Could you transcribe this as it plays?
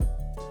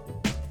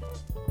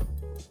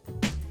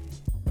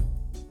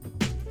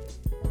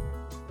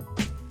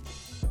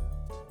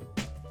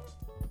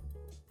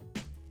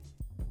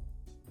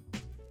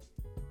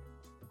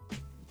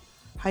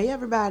Hi,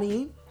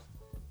 everybody.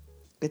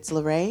 It's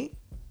Lorraine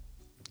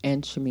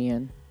And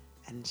Shamian.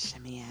 and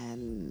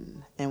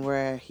Shamian. And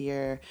we're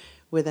here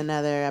with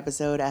another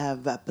episode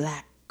of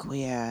Black,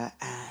 Queer,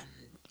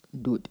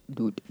 and Doot.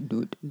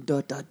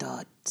 dot, dot,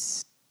 dot.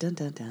 Dun,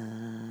 dun,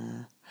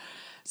 dun.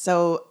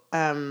 So,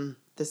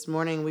 this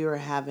morning we were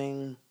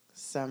having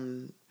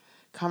some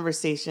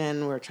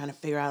conversation. We are trying to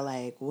figure out,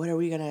 like, what are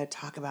we going to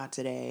talk about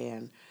today?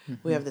 And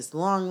we have this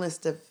long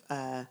list of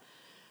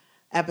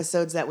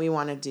episodes that we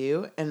want to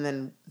do, and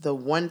then the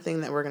one thing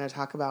that we're going to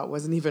talk about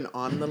wasn't even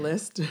on the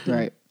list.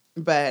 Right.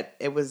 But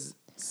it was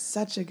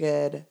such a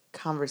good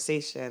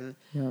conversation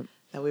Yep.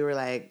 that we were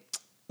like,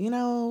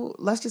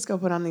 let's just go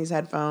put on these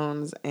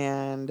headphones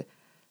and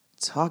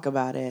talk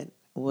about it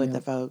with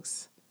the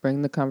folks.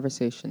 Bring the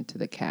conversation to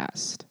the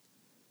cast.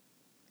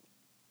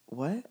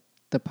 What?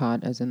 The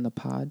pod as in the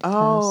podcast.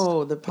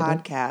 Oh, the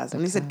podcast.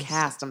 When you said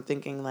cast, I'm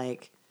thinking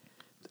like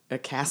a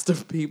cast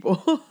of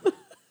people.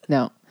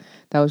 No,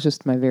 that was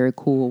just my very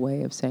cool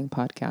way of saying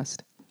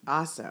podcast.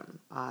 Awesome.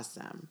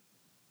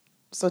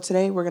 So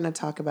today we're going to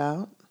talk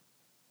about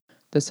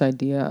this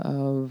idea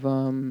of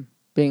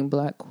being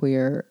Black,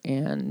 queer,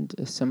 and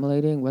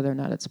assimilating, whether or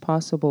not it's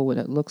possible, what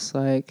it looks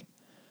like,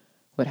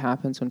 what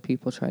happens when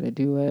people try to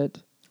do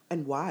it.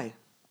 And why.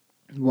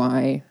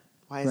 Why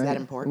is that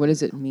important? What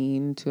does it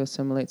mean to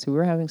assimilate? So we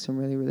were having some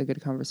really, really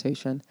good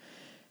conversation.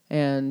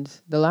 And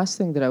the last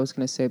thing that I was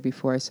going to say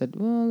before I said,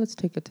 well, let's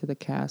take it to the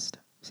cast.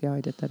 See how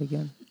I did that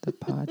again? The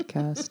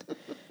podcast.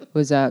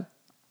 Was that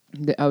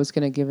I was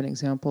going to give an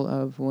example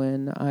of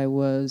when I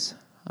was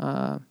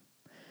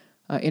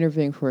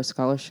interviewing for a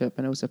scholarship,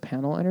 and it was a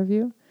panel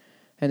interview.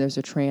 And there's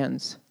a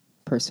trans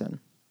person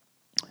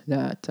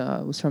that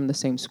was from the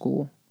same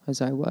school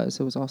as I was.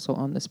 It was also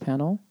on this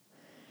panel.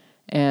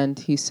 And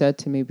he said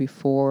to me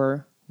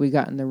before we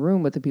got in the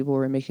room with the people who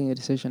were making a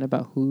decision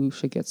about who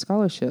should get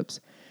scholarships,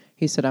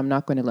 he said, I'm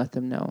not going to let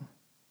them know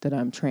that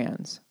I'm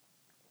trans.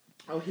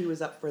 Oh, he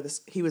was up for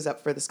this. He was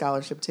up for the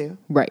scholarship too?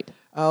 Right.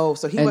 Oh,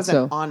 so he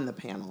wasn't on the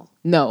panel.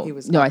 No, he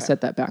was, no, okay. I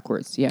said that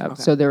backwards. Yeah.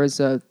 Okay. So there was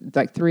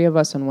like three of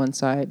us on one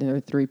side, and there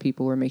were three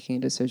people who were making a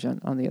decision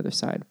on the other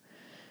side.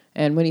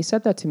 And when he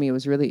said that to me, it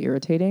was really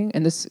irritating.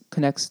 And this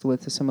connects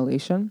with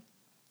assimilation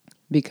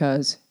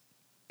because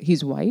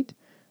he's white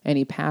and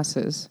he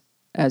passes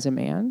as a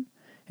man.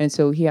 And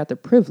so he had the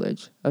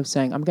privilege of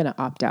saying, I'm going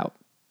to opt out.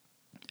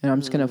 And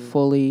I'm just going to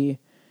fully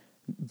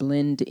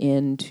blend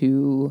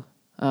into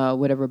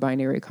whatever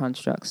binary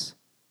constructs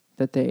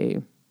that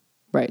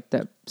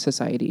that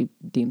society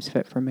deems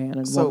fit for man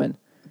and woman.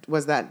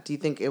 Do you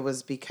think it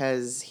was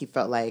because he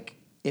felt like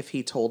if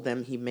he told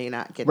them he may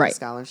not get the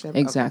scholarship?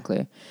 Exactly.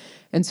 Okay.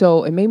 And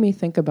so it made me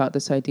think about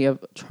this idea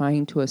of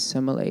trying to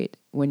assimilate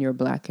when you're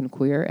Black and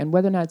queer and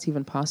whether or not it's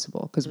even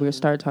possible. Because we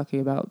started talking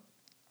about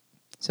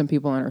some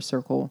people in our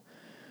circle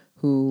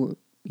who,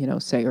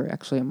 say, or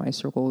actually in my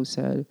circle who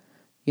said,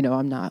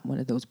 I'm not one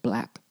of those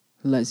Black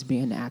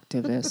lesbian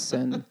activists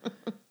and,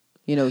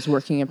 is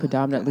working in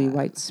predominantly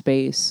white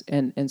space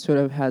and sort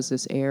of has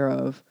this air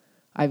of,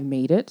 I've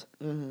made it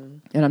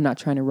and I'm not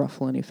trying to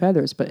ruffle any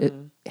feathers, but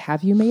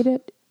have you made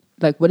it?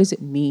 Like, what does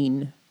it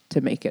mean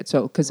to make it?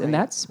 So, because in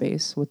that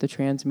space with the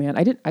trans man,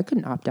 I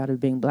couldn't opt out of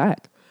being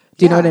Black.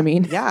 Do you know what I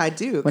mean? Yeah, I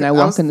do. When I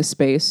walk in the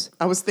space.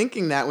 I was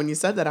thinking that when you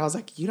said that, I was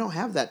like, you don't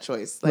have that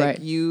choice. Like,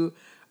 you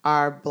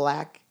are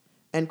Black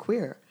and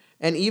queer.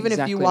 And even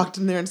if you walked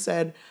in there and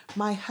said,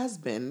 my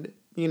husband,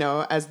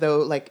 as though,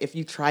 like, if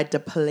you tried to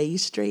play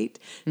straight,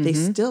 they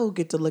still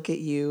get to look at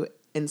you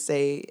and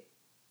say,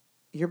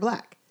 you're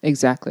Black.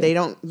 Exactly. They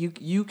don't,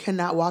 you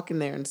cannot walk in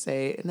there and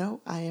say,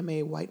 no, I am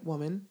a white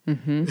woman.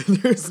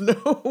 There's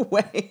no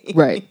way.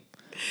 Right.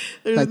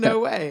 There's like no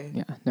way.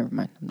 Yeah, never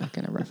mind. I'm not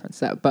going to reference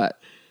that. But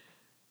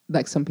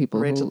like some people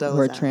who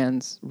are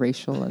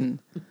transracial and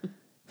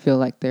feel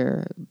like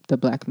they're the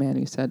Black man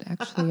who said,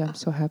 actually, I'm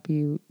so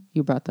happy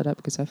you brought that up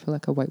because I feel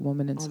like a white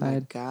woman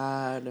inside. Oh,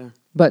 my God.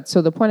 But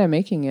so the point I'm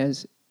making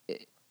is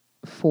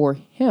for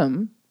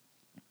him,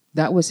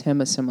 that was him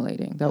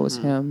assimilating. That was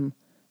him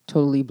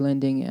totally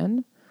blending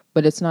in.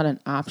 But it's not an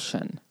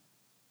option,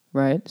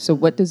 right? So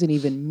what does it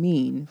even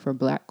mean for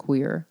Black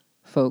queer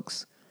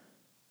folks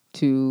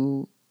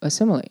to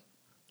assimilate?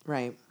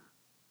 Right.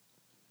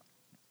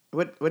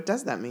 What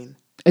does that mean?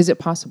 Is it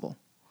possible?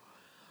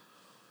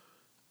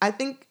 I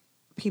think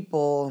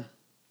people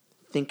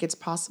think it's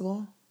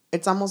possible.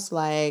 It's almost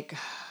like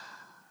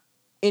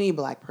any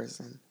Black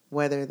person,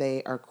 whether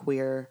they are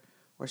queer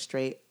or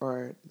straight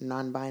or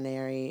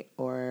non-binary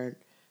or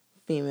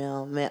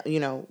female,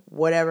 male,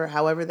 whatever,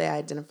 however they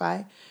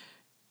identify.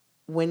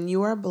 When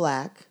you are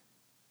Black,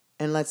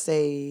 and let's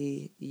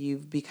say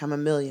you've become a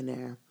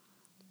millionaire,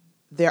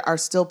 there are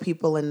still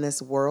people in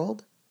this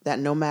world that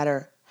no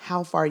matter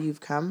how far you've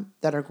come,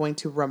 that are going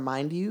to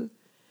remind you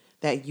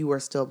that you are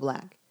still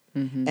Black.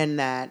 And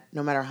that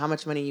no matter how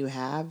much money you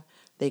have,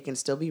 they can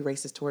still be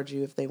racist towards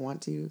you if they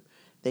want to.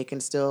 They can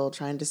still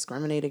try and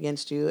discriminate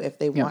against you if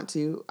they want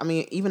to. I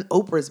mean, even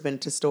Oprah's been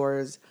to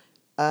stores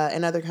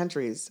in other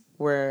countries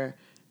where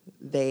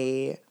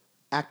they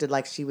acted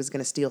like she was going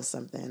to steal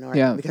something or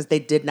Yeah. because they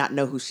did not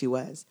know who she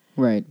was.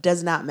 Right.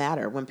 Does not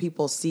matter. When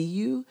people see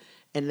you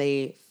and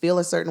they feel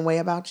a certain way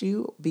about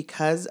you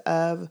because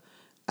of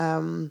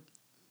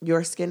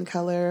your skin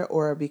color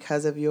or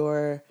because of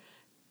your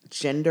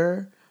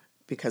gender,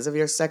 because of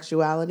your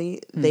sexuality,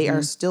 they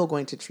are still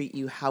going to treat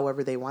you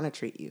however they want to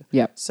treat you.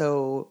 Yep.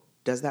 So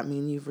does that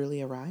mean you've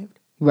really arrived?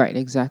 Right,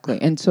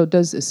 exactly. And so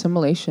does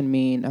assimilation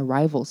mean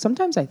arrival?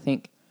 Sometimes I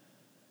think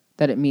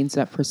that it means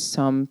that for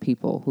some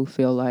people who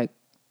feel like,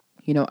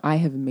 I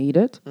have made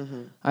it,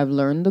 I've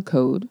learned the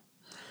code,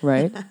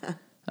 right?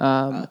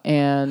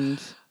 And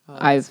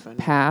I've funny.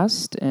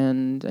 passed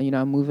and,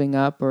 I'm moving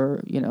up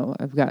or,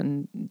 I've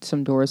gotten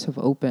some doors have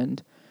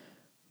opened,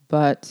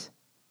 but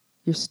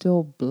you're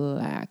still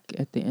black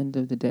at the end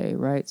of the day,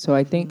 right? So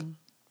I think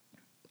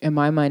in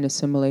my mind,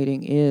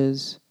 assimilating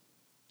is,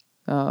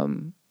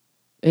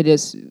 it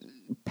is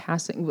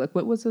passing. Like,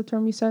 what was the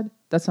term you said?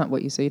 That's not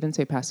what you said. You didn't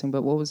say passing,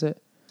 but what was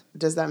it?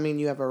 Does that mean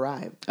you have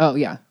arrived? Oh,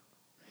 yeah.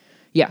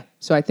 Yeah.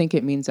 So I think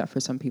it means that for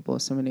some people,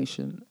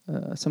 assimilation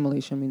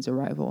means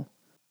arrival.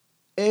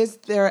 Is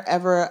there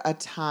ever a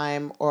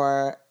time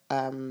or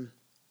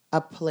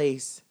a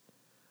place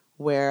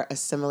where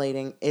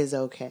assimilating is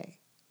okay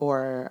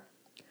or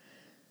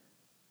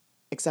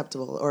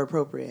acceptable or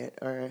appropriate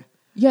or...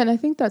 Yeah, and I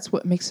think that's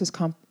what makes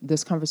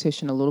this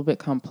conversation a little bit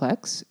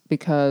complex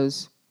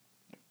because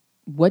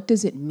what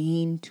does it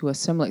mean to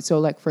assimilate? So,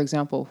 like, for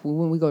example,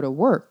 when we go to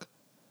work,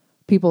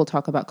 people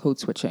talk about code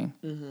switching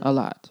a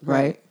lot,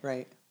 right?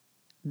 Right.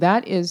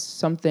 That is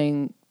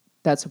something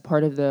that's a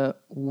part of the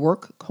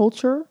work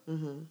culture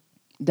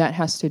that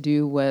has to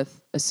do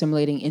with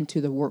assimilating into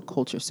the work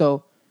culture.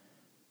 So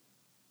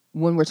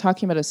when we're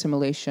talking about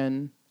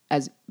assimilation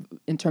as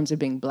in terms of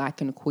being black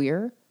and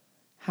queer,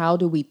 how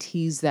do we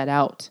tease that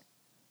out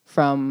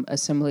from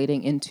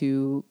assimilating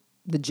into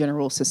the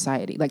general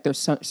society? Like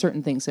there's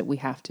certain things that we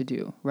have to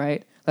do,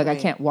 right? Like I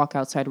can't walk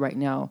outside right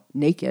now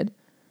naked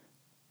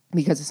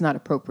because it's not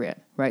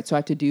appropriate, right? So I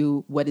have to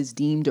do what is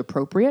deemed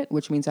appropriate,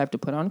 which means I have to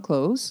put on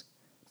clothes.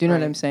 Do you know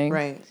what I'm saying?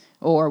 Right.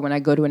 Or when I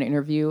go to an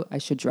interview, I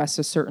should dress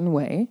a certain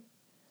way.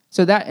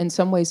 So that, in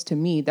some ways, to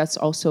me, that's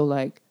also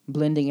like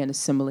blending and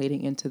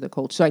assimilating into the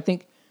culture. So I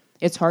think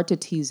it's hard to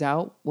tease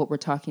out what we're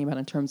talking about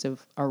in terms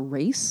of our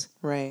race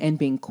and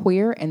being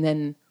queer, and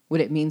then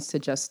what it means to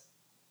just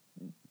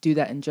do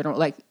that in general.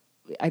 Like,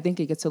 I think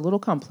it gets a little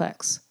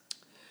complex,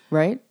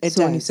 right? It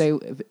so does. When you say,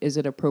 is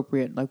it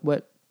appropriate? Like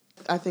what?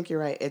 I think you're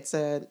right. It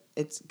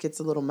gets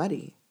a little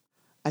muddy.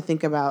 I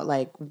think about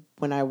like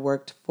when I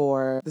worked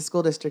for the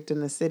school district in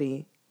the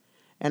city,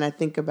 and I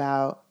think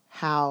about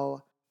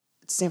how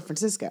it's San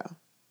Francisco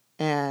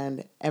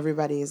and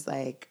everybody's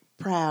like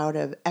proud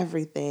of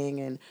everything,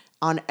 and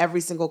on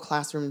every single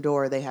classroom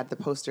door they had the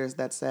posters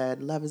that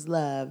said love is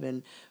love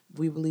and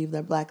we believe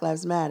that Black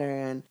Lives Matter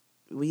and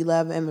we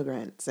love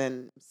immigrants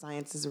and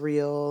science is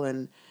real,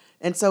 and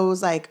so it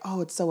was like, oh,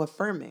 it's so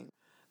affirming.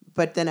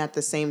 But then at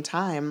the same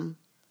time,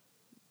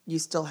 you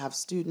still have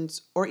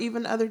students or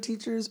even other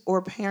teachers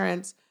or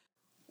parents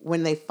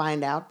when they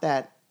find out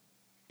that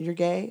you're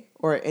gay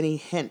or any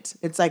hint.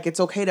 It's like it's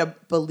okay to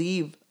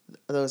believe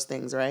those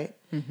things, right?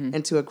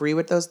 And to agree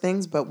with those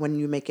things. But when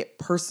you make it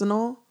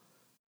personal,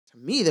 to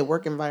me, the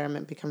work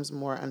environment becomes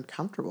more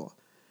uncomfortable.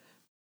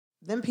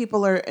 Then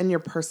people are in your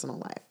personal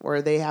life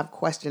or they have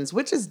questions,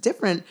 which is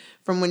different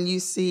from when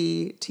you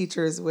see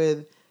teachers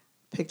with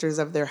pictures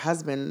of their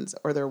husbands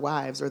or their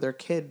wives or their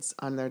kids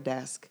on their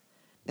desk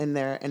in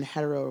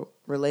hetero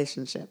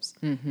relationships.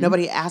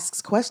 Nobody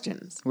asks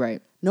questions.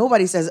 Right.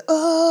 Nobody says,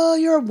 "Oh,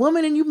 you're a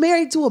woman and you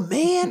married to a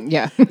man."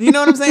 Yeah. You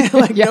know what I'm saying?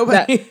 Like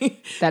nobody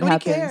that nobody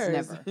happens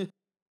cares. never.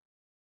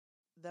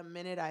 The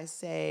minute I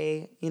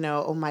say,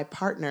 oh, my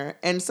partner,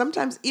 and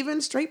sometimes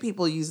even straight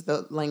people use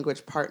the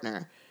language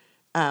partner,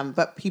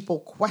 but people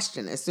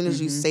question as soon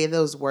as you say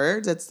those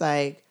words. It's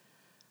like,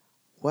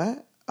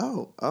 what?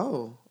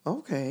 Oh,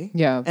 okay.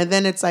 Yeah. And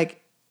then it's like,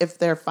 if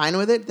they're fine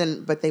with it,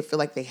 then, but they feel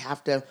like they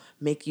have to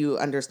make you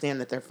understand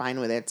that they're fine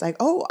with it. It's like,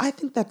 oh, I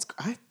think that's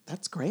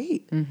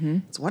great.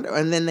 It's wonderful.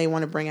 And then they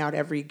want to bring out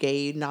every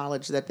gay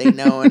knowledge that they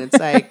know. And it's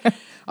like,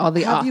 all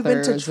the have you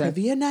been to authors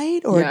trivia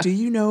night? Or do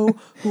you know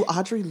who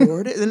Audre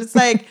Lorde is? And it's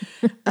like,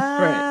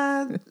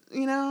 Right.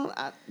 no,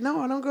 I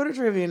don't go to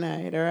trivia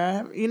night.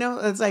 Or,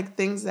 it's like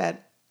things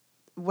that,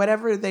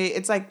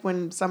 it's like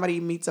when somebody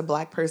meets a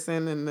Black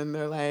person and then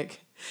they're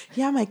like,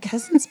 yeah, my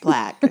cousin's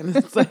Black. And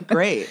it's like,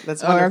 great.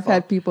 That's wonderful. Or I've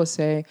had people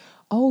say,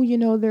 oh,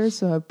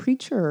 there's a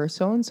preacher or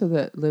so-and-so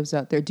that lives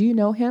out there. Do you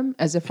know him?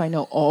 As if I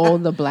know all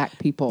the Black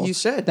people you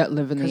should, that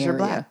live in the area. You're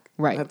Black.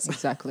 Right,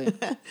 exactly.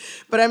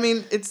 But I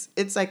mean, it's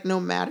like no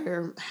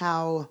matter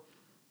how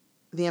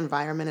the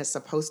environment is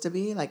supposed to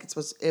be, like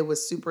it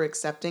was super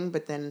accepting,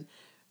 but then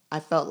I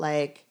felt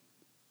like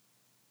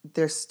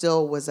there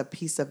still was a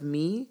piece of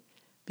me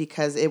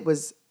because it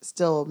was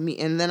still me.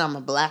 And then I'm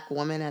a Black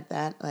woman at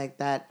that, like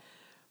that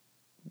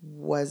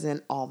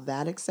wasn't all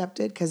that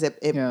accepted because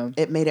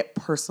it made it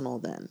personal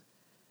then.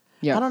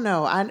 Yeah. I don't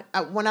know.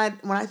 When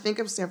I think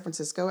of San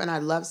Francisco, and I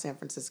love San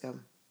Francisco,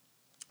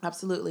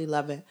 Absolutely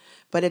love it.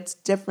 But it's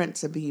different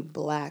to be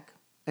black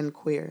and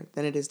queer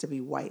than it is to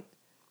be white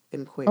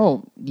and queer.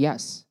 Oh,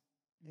 yes.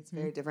 It's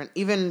very different.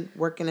 Even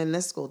working in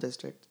this school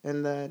district,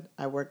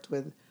 I worked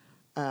with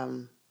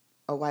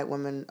a white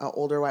woman, an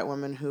older white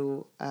woman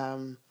who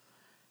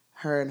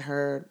her and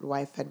her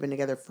wife had been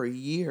together for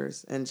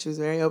years, and she was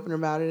very open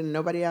about it, and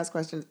nobody asked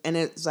questions. And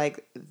it's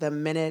like the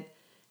minute,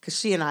 because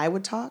she and I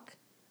would talk,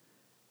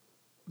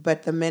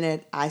 but the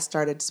minute I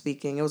started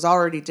speaking, it was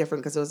already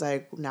different because it was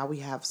like, now we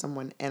have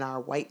someone in our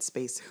white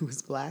space who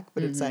is black,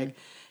 but it's like,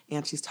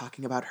 and she's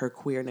talking about her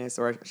queerness,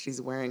 or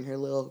she's wearing her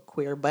little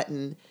queer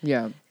button.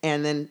 Yeah.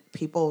 And then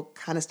people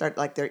kind of start,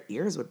 like, their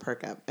ears would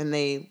perk up and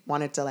they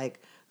wanted to, like,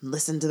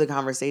 listen to the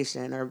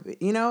conversation, or,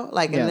 you know,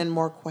 like, Yeah. and then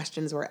more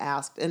questions were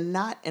asked, and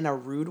not in a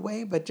rude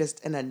way, but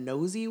just in a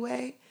nosy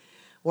way,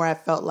 where I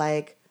felt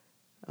like,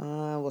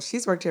 well,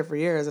 she's worked here for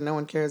years and no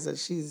one cares that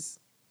she's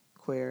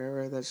queer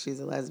or that she's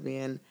a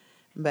lesbian,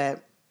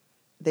 but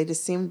they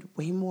just seemed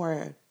way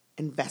more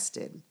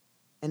invested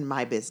in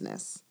my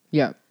business.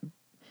 Yeah.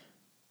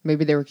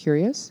 Maybe they were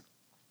curious.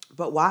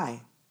 But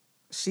why?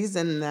 She's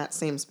in that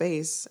same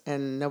space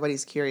and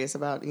nobody's curious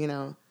about, you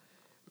know,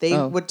 they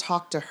would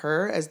talk to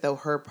her as though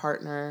her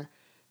partner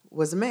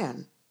was a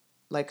man.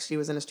 Like she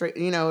was in a straight,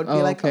 you know, it'd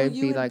be like, okay. oh,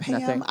 you Be and like Pam.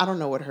 nothing. I don't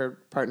know what her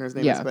partner's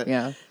name is, but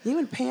Yeah. you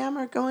and Pam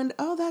are going,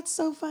 oh, that's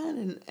so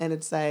fun. And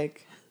it's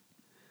like,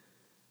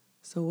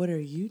 so what are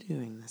you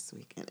doing this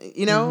weekend?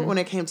 You know, when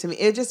it came to me,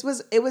 it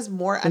was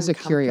more There's a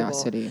uncomfortable.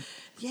 curiosity.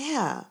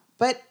 Yeah.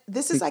 But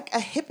this is like a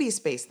hippie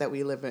space that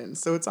we live in.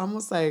 So it's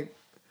almost like,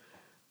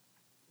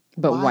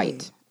 But why?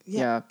 white.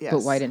 Yeah.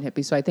 But white and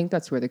hippie. So I think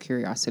that's where the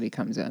curiosity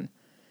comes in,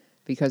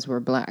 because we're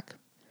black.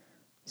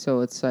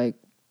 So it's like,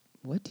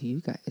 what do you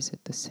guys, is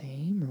it the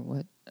same or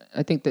what?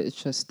 I think that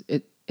it's just,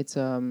 it's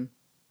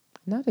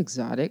not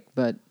exotic,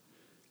 but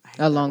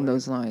along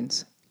those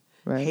lines.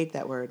 I Right? hate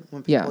that word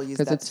when Yeah, people use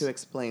 'cause that it's- to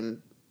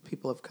explain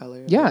people of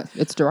color. Yeah, Like,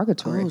 it's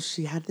derogatory. oh,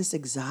 she had this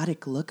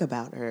exotic look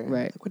about her.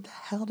 Right. Like, what the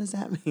hell does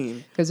that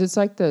mean? Because it's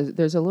like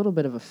there's a little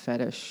bit of a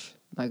fetish,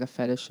 like a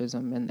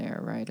fetishism in there,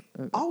 right?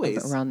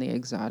 Always. Around the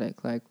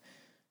exotic, like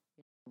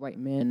white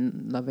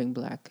men loving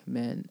black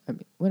men. I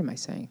mean, what am I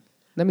saying?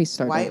 Let me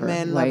start White over.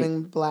 men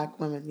loving black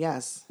women.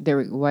 Yes.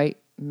 White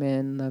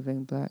men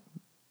loving black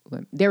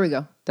women. There we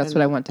go. That's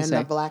what I want to say.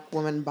 And the black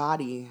woman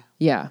body.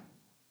 Yeah.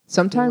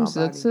 Sometimes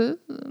Female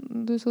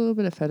there's a little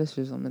bit of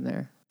fetishism in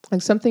there.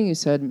 Like something you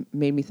said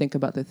made me think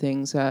about the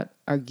things that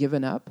are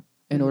given up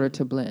in order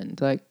to blend.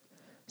 Like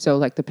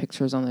the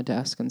pictures on the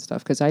desk and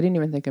stuff. Because I didn't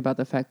even think about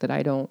the fact that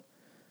I don't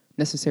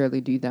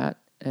necessarily do that.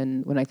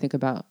 And when I think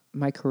about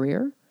my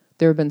career,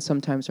 there have been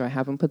some times where I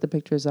haven't put the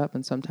pictures up,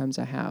 and sometimes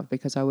I have,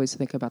 because I always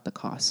think about the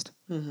cost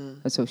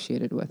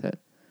associated with it.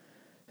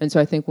 And so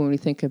I think when we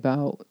think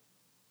about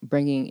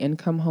bringing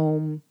income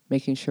home,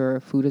 making sure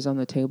food is on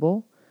the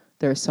table,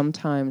 there are some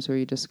times where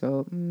you just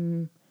go,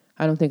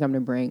 I don't think I'm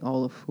going to bring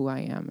all of who I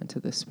am into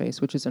this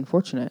space, which is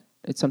unfortunate.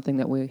 It's something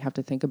that we have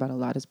to think about a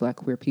lot as black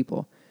queer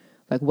people.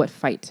 Like, what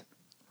fight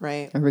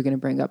Right. are we going to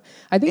bring up?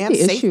 I think And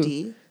the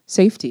safety.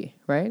 safety,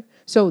 right?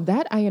 So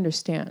that I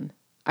understand.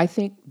 I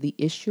think the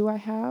issue I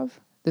have,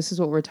 this is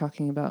what we're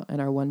talking about in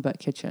our One Butt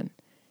Kitchen,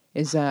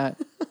 is that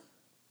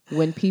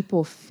when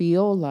people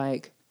feel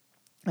like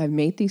I've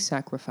made these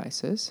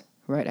sacrifices,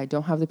 right? I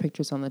don't have the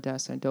pictures on the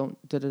desk. I don't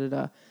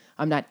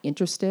I'm not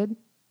interested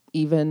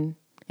even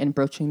in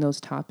broaching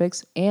those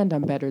topics, and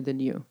I'm better than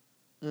you,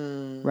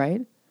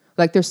 right?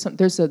 Like there's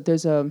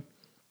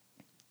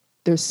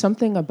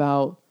something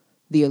about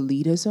the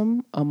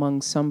elitism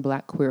among some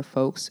black queer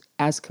folks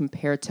as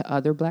compared to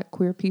other black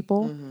queer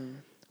people,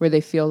 where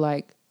they feel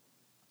like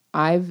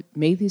I've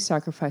made these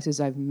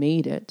sacrifices, I've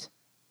made it,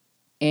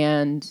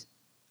 and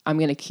I'm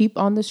going to keep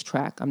on this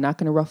track. I'm not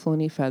going to ruffle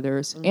any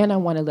feathers. And I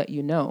want to let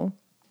you know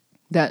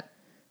that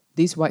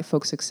these white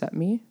folks accept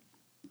me,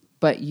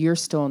 but you're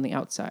still on the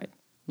outside.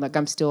 Like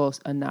I'm still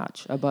a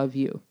notch above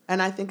you.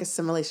 And I think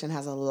assimilation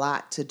has a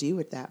lot to do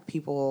with that.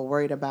 People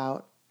worried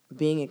about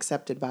being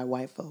accepted by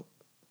white folk.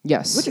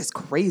 Yes. Which is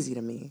crazy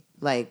to me.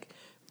 Like,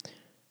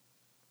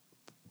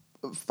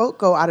 folk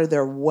go out of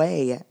their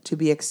way to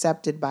be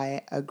accepted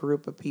by a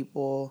group of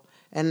people.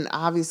 And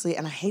obviously,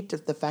 and I hate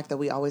the fact that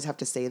we always have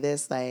to say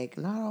this, like,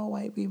 not all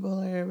white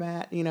people are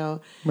bad, you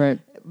know. Right.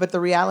 But the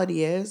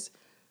reality is,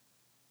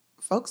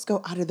 folks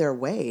go out of their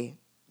way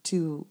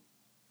to,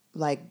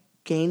 like,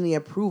 gain the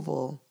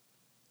approval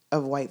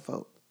of white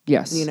folk.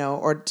 Yes. You know,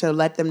 or to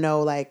let them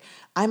know, like,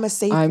 I'm a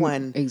safe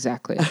one.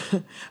 Exactly.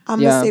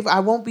 I'm a safe, I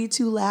won't be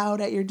too loud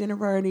at your dinner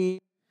party.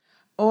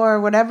 Or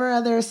whatever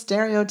other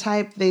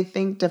stereotype they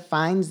think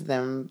defines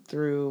them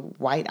through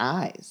white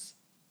eyes.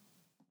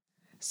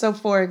 So,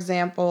 for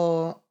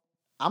example,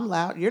 I'm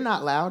loud. You're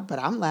not loud, but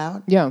I'm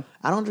loud. Yeah.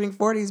 I don't drink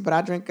 40s, but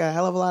I drink a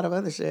hell of a lot of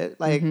other shit.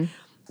 Like,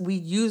 we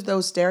use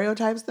those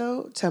stereotypes,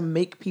 though, to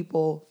make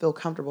people feel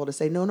comfortable to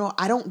say, no,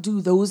 I don't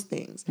do those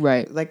things.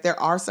 Right. Like, there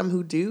are some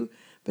who do,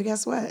 but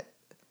guess what?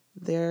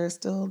 They're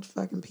still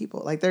fucking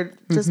people. Like, they're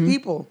just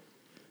people.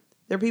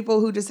 They're people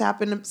who just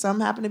some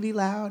happen to be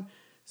loud.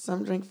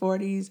 Some drink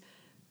 40s.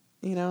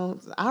 I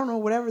don't know,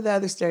 whatever the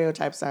other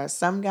stereotypes are.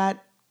 Some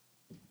got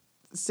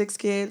 6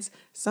 kids,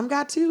 some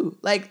got 2.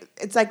 Like,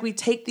 it's like we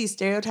take these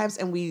stereotypes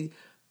and we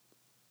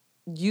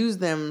use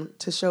them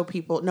to show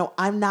people, no,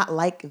 I'm not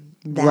like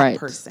that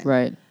person.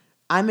 Right.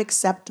 I'm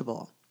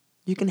acceptable.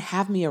 You can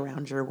have me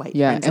around your white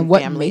Yeah, friends and and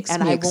what family, makes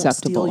and me I won't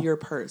acceptable? steal your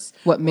purse.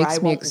 What or makes I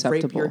me won't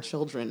acceptable? rape your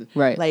children.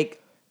 Right.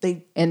 Like,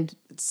 And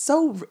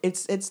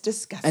it's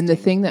disgusting. And the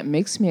thing that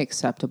makes me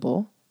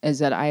acceptable is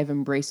that I have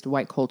embraced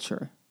white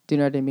culture. Do you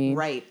know what I mean?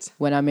 Right.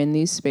 When I'm in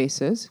these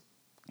spaces,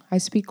 I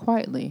speak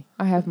quietly.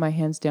 I have my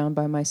hands down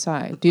by my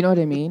side. Do you know what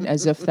I mean?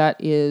 As if that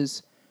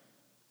is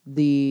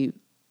the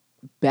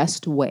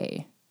best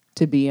way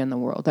to be in the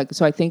world. Like,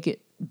 so I think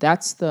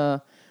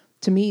to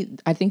me,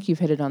 I think you've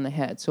hit it on the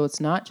head. So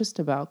it's not just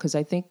about, because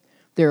I think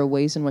there are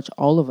ways in which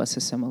all of us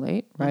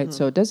assimilate, right? Mm-hmm.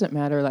 So it doesn't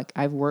matter. Like,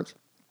 I've worked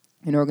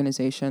in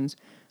organizations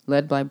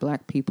led by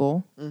Black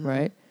people, mm-hmm.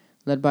 right?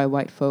 Led by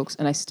white folks.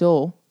 And I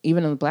still,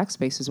 even in the Black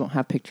spaces, won't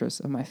have pictures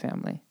of my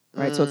family,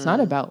 right? So it's not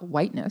about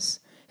whiteness.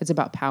 It's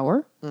about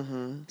power,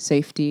 mm-hmm.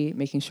 safety,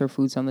 making sure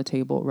food's on the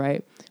table,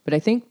 right? But I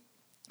think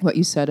what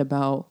you said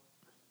about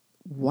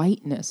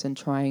whiteness and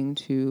trying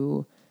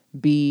to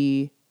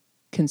be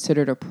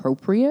considered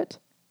appropriate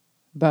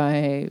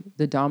by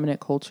the dominant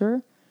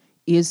culture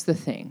is the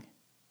thing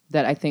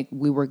that I think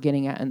we were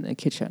getting at in the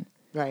kitchen.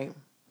 Right.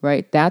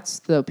 Right? That's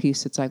the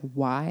piece. It's like,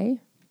 why?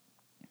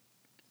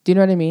 Do you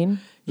know what I mean?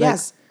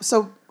 Yes. Like,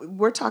 so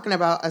we're talking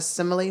about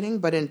assimilating,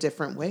 but in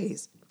different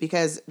ways.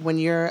 Because when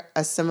you're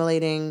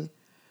assimilating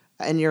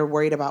and you're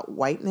worried about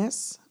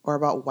whiteness or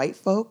about white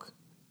folk,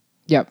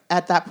 yep.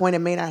 At that point, it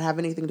may not have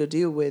anything to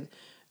do with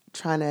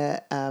trying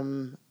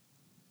to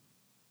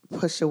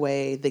push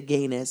away the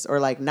gayness or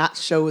like not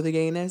show the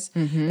gayness.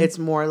 Mm-hmm. It's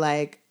more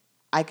like,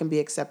 I can be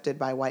accepted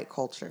by white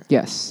culture.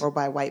 Yes. Or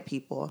by white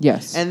people.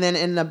 Yes. And then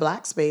in the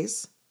Black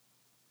space,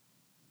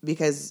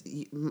 because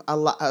a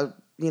lot of,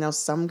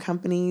 some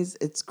companies,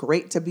 it's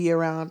great to be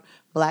around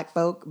Black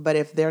folk, but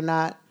if they're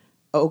not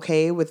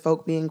okay with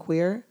folk being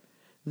queer,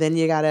 then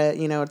you gotta,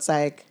 it's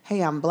like,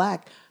 hey, I'm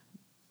Black,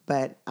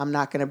 but I'm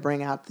not gonna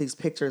bring out these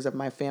pictures of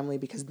my family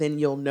because then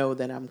you'll know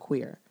that I'm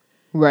queer.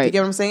 Right. Do you get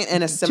what I'm saying?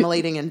 And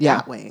assimilating in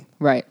that way.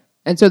 Right.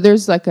 And so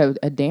there's like a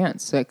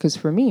dance, because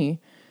for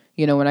me,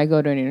 when I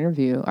go to an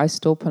interview, I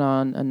still put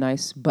on a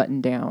nice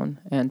button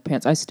down and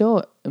pants.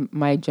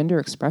 My gender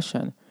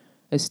expression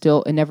is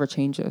still, it never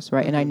changes,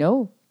 right? Mm-hmm. And I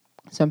know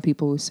some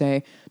people who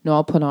say, no,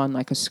 I'll put on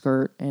like a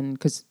skirt, and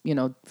because,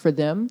 for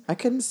them, I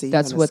couldn't see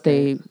that's you in what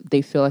a skirt.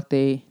 they feel like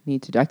they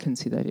need to do. I couldn't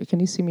see that. Can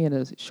you see me in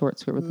a short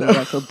skirt with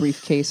like a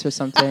briefcase or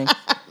something?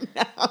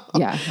 No.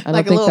 Yeah. I don't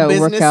like think that would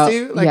work out.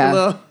 Suit? Like a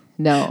little,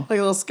 no. Like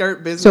a little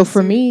skirt business So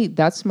for suit? me,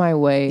 that's my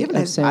way you have a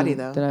nice of saying body,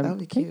 though. that I'm, that would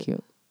be cute. Thank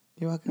you.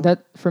 You're welcome.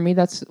 That for me,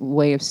 that's a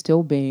way of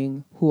still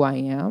being who I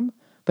am.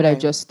 But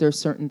right. there's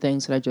certain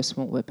things that I just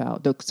won't whip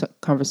out. The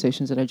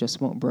conversations that I just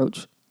won't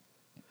broach.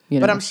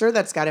 But I'm sure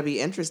that's got to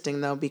be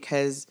interesting, though,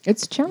 because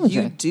it's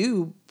challenging. You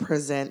do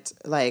present,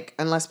 like,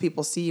 unless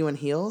people see you in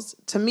heels.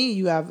 To me,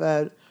 you have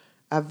a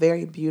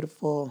very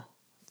beautiful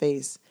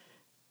face.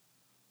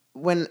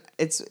 When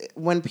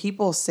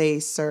people say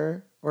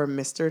sir or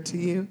mister to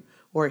you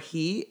or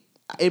he,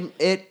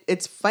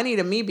 it's funny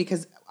to me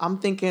because I'm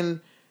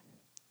thinking,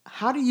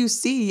 how do you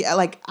see?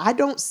 Like, I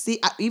don't see,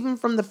 even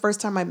from the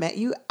first time I met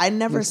you, I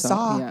never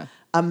saw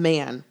a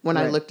man when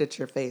I looked at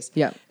your face.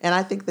 Yeah. And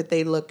I think that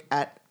they look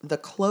at the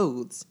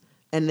clothes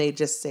and they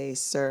just say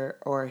sir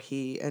or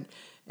he.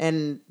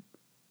 And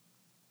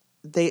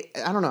they,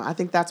 I don't know, I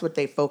think that's what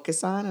they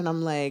focus on. And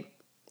I'm like,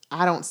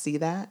 I don't see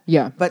that.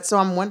 Yeah. But so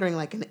I'm wondering,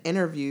 like, in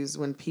interviews,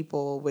 when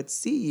people would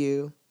see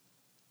you,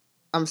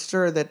 I'm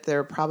sure that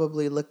they're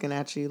probably looking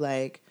at you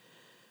like,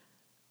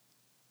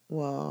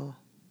 well,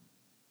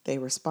 they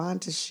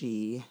respond to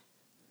she.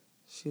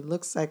 She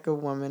looks like a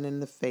woman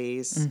in the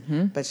face,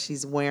 mm-hmm. but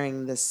she's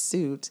wearing this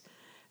suit.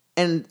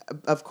 And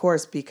of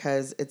course,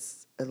 because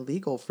it's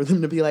illegal for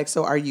them to be like,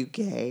 so are you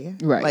gay?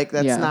 Right. Like,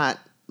 that's not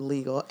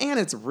legal. And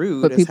it's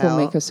rude. But as people hell.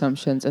 make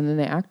assumptions and then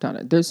they act on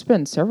it. There's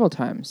been several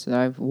times that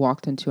I've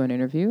walked into an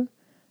interview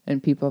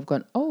and people have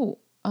gone,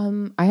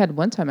 I had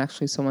one time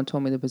actually someone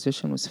told me the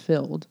position was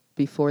filled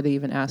before they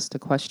even asked a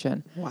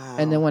question. Wow.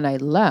 And then when I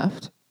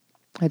left,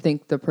 I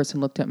think the person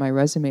looked at my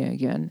resume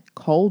again,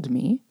 called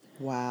me,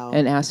 wow,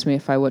 and asked me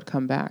if I would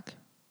come back.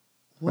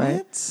 What?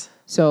 Right?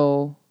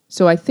 So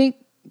I think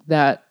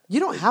that you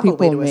don't have a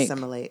way to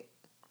assimilate.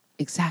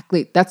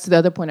 Exactly. That's the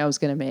other point I was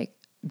going to make.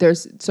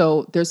 There's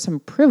some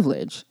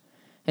privilege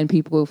in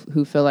people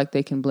who feel like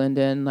they can blend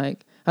in.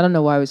 Like, I don't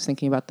know why I was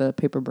thinking about the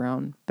paper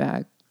brown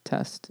bag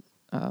test.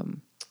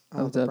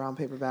 The brown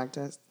paper bag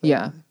test?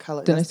 Yeah.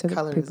 Color. Didn't I say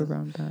paper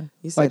brown bag?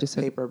 You said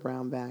paper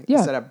brown bag. Yeah.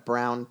 You said a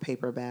brown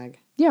paper bag.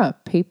 Yeah,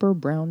 paper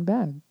brown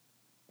bag.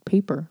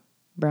 Paper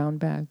brown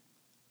bag.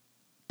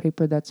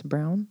 Paper that's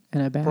brown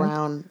and a bag.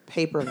 Brown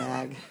paper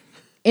bag.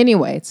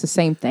 Anyway, it's the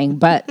same thing,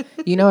 but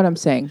you know what I'm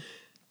saying.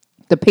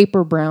 The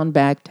paper brown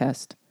bag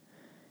test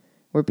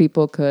where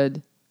people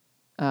could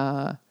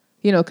pass,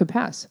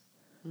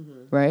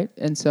 mm-hmm. right?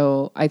 And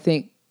so I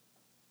think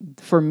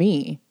for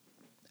me,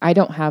 I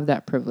don't have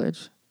that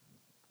privilege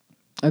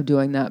of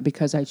doing that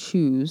because I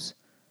choose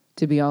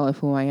to be all of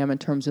who I am in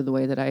terms of the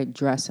way that I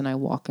dress and I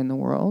walk in the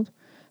world.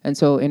 And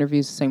so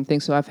interviews, the same thing.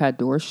 So I've had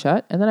doors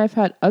shut, and then I've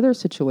had other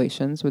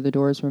situations where the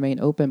doors remain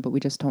open, but we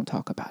just don't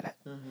talk about it.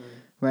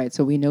 Right?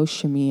 So we know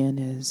Shamian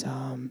is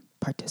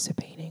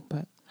participating,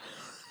 but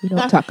we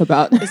don't talk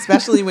about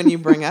Especially when you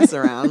bring us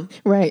around.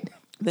 Right.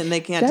 Then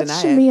they can't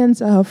That's deny it.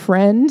 Shamian's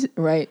friend,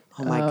 right?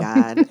 Oh my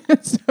God.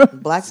 So,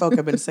 Black folk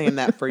have been saying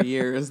that for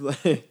years.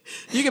 Like,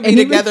 you can And be even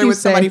if together you with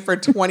somebody say- for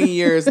 20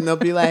 years and they'll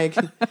be like,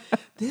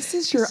 this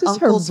is your This is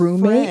her uncle's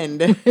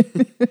roommate."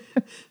 friend.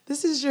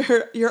 This is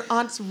your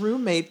aunt's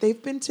roommate.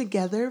 They've been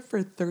together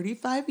for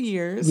 35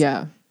 years.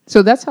 yeah.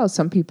 So that's how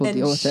some people And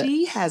deal with it.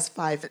 she has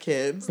 5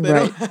 kids. They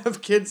Right. don't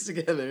have kids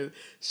together.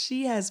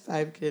 She has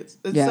 5 kids.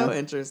 It's Yeah. so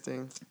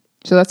interesting.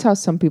 So that's how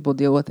some people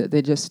deal with it.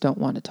 They just don't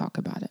want to talk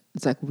about it.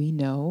 It's like, we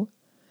know,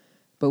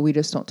 but we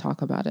just don't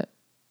talk about it,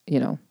 you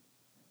know?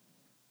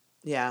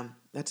 Yeah,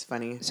 that's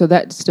funny. So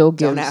that still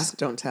gives Don't ask,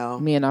 don't tell.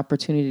 me an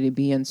opportunity to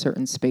be in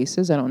certain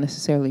spaces. I don't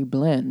necessarily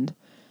blend,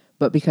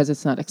 but because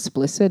it's not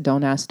explicit,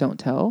 don't ask, don't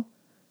tell,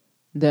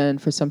 then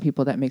for some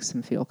people that makes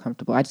them feel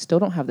comfortable. I still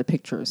don't have the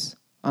pictures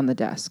on the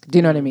desk. Do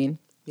you know what I mean?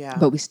 Yeah.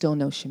 But we still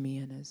know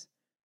Shamian is.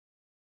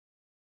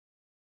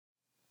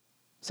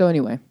 So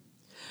anyway.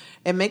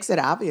 It makes it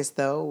obvious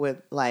though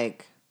with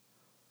like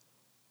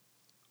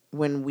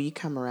when we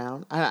come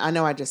around. I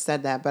know I just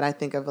said that, but I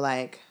think of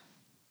like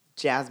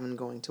Jasmine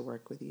going to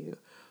work with you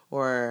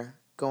or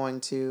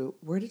going to,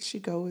 where did she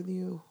go with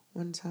you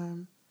one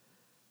time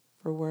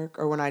for work?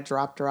 Or when I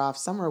dropped her off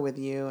somewhere with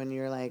you and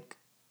you're like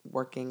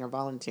working or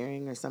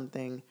volunteering or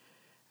something.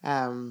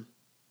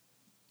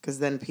 Because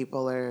then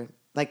people are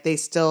like,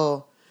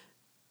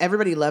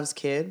 everybody loves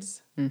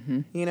kids,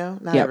 you know,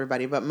 not Yep.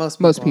 everybody, but most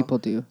people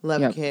do.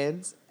 love Yep.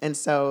 kids. And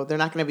so they're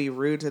not going to be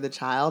rude to the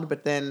child,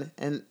 but then,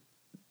 and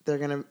they're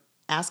going to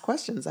ask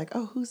questions like,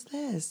 oh, who's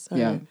this? Or,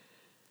 Yeah.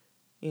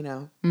 you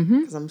know,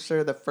 because I'm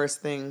sure the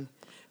first thing,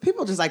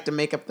 people just like to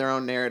make up their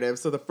own narrative.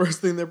 So the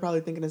first thing they're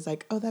probably thinking is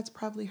like, oh, that's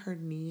probably her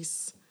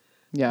niece.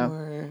 Yeah.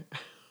 Or,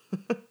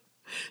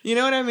 you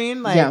know what I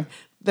mean? Like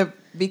Yeah.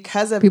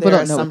 because of People their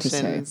don't know what to say.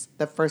 assumptions,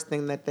 the first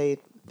thing that they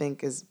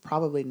think is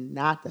probably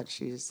not that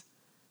she's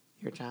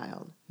your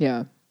child.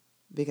 Yeah.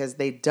 Because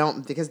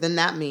then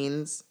that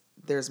means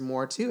there's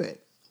more to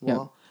it.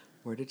 Well,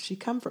 where did she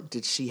come from?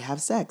 Did she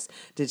have sex?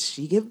 Did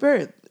she give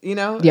birth? You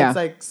know, Yeah. It's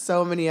like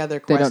so many other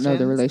They questions. don't know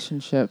the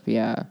relationship.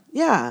 Yeah.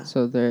 Yeah.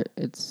 So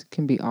it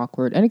can be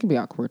awkward, and it can be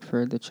awkward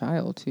for the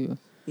child too.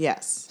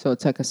 Yes. So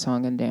it's like a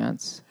song and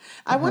dance.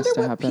 I that wonder has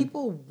to what happen.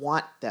 people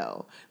want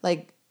though.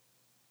 Like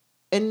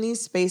in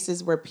these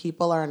spaces where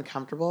people are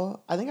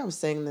uncomfortable. I think I was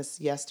saying this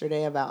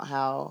yesterday about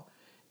how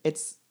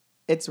it's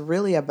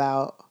really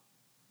about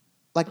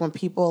like when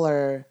people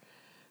are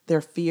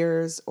their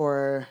fears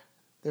or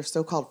their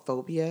so-called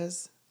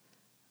phobias,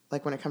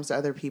 like when it comes to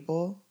other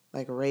people,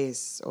 like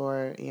race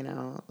or, you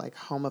know, like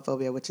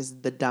homophobia, which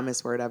is the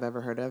dumbest word I've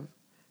ever heard of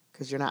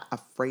because you're not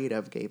afraid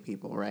of gay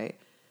people, right?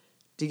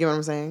 Do you get what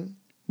I'm saying?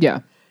 Yeah.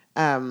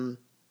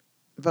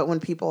 But when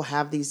people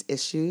have these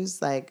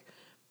issues, like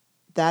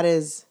that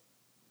is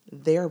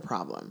their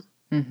problem.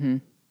 Mm-hmm.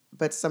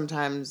 But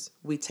sometimes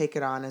we take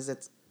it on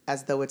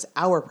as though it's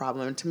our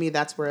problem. And to me,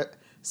 that's where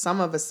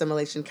some of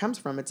assimilation comes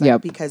from. It's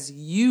like because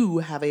you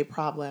have a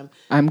problem,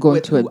 I'm going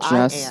with to who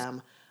adjust. I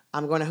am.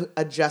 I'm going to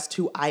adjust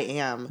who I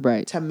am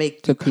Right. to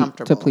make you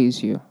comfortable. To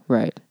please you.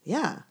 Right.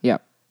 Yeah.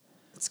 Yep.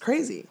 It's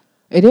crazy.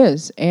 It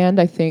is. And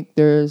I think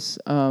there's,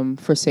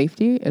 for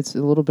safety, it's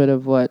a little bit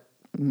of what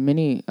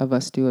many of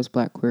us do as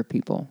Black queer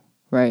people,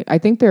 right? I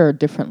think there are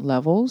different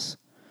levels,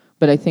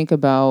 but I think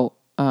about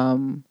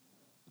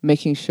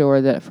making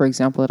sure that, for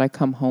example, that I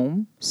come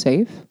home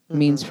safe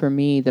means for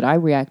me that I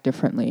react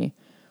differently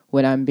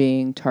when I'm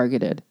being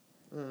targeted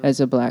as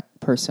a Black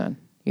person.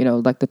 You know,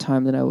 like the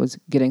time that I was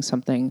getting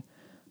something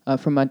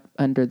from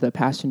under the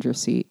passenger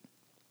seat.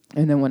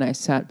 And then when I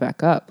sat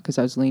back up, because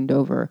I was leaned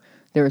over,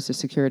 there was a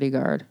security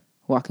guard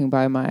walking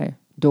by my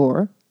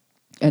door.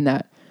 And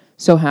that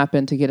so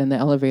happened to get in the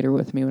elevator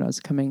with me when I was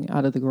coming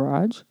out of the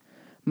garage.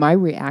 My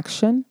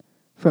reaction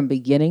from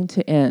beginning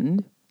to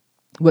end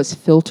was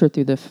filtered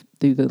through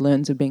the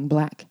lens of being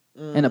Black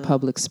in a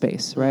public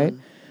space, right?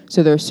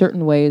 So there are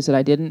certain ways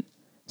that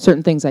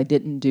certain things I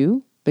didn't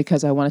do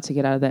because I wanted to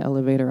get out of that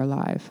elevator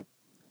alive.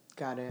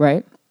 Got it.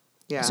 Right?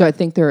 Yeah. So I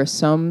think there are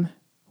some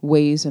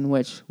ways in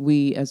which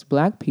we as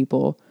Black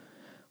people,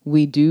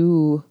 we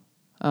do,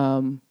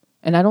 and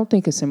I don't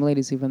think assimilate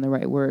is even the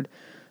right word.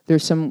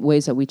 There's some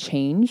ways that we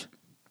change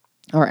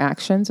our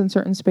actions in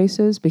certain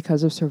spaces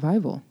because of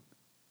survival.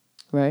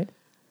 Right?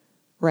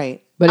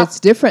 Right. But it's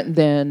different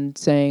than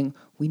saying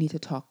we need to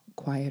talk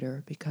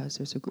quieter because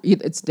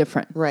it's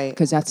different. Right.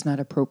 Because that's not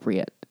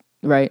appropriate.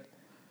 Right?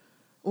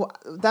 Well,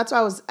 that's what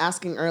I was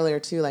asking earlier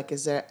too. Like,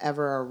 is there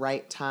ever a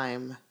right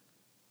time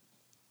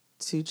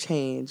to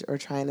change or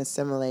try and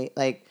assimilate?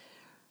 Like,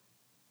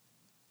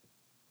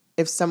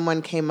 if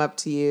someone came up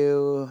to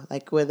you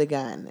like with a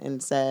gun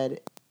and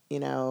said, you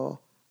know,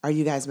 are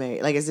you guys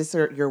married? Like, is this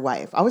your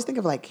wife? I always think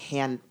of like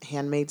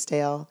Handmaid's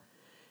Tale.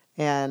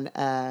 And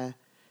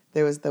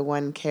there was the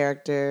one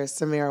character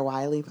Samira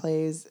Wiley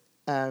plays,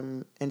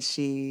 and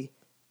she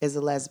is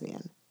a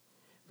lesbian.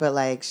 But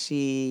like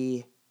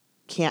she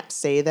can't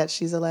say that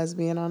she's a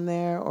lesbian on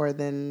there, or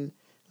then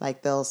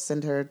like they'll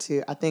send her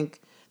to, I think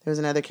there was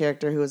another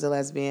character who was a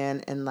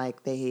lesbian, and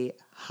like they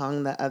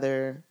hung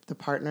the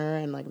partner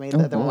and like made the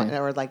other one,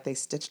 or like they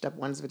stitched up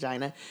one's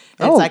vagina.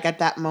 And it's like at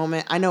that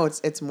moment, I know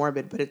it's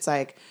morbid, but it's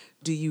like,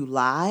 do you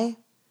lie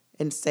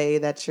and say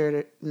that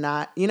you're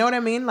not, you know what I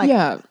mean? Like,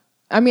 yeah.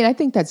 I mean, I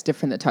think that's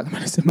different than talking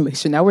about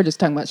assimilation. Now we're just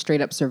talking about straight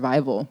up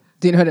survival.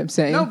 Do you know what I'm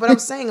saying? No, but I'm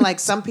saying like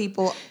some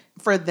people,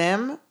 for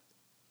them,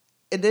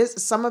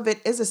 some of it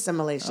is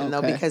assimilation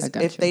though, because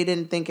if they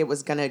didn't think it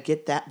was going to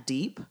get that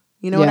deep,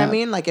 you know what I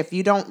mean? Like if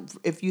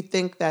you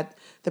think that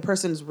the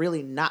person's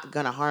really not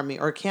going to harm me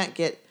or can't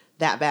get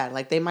that bad,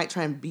 like they might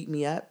try and beat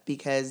me up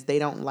because they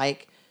don't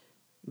like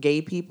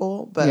gay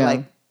people. But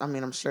like, I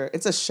mean, I'm sure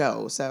it's a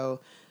show.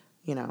 So,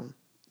 you know,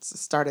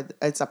 it's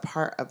a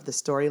part of the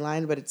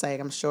storyline, but it's like,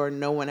 I'm sure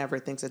no one ever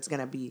thinks it's going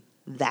to be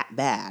that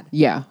bad.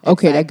 Yeah.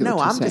 Okay. Like, no,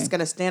 I'm just going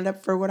to stand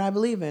up for what I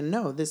believe in.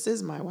 No, this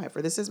is my wife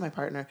or this is my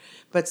partner.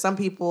 But some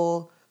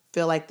people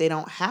feel like they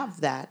don't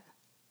have that.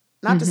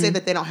 Not to say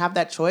that they don't have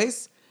that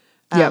choice,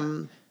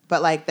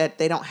 but like that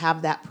they don't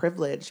have that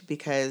privilege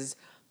because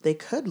they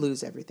could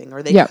lose everything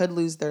or they could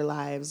lose their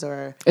lives.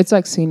 Or it's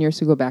like seniors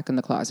who go back in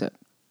the closet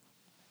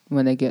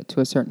when they get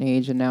to a certain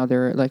age and now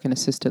they're like in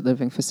assisted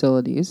living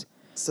facilities.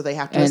 So they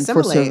have to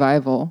assimilate. And for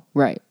survival,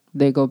 right,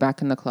 they go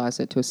back in the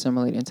closet to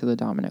assimilate into the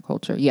dominant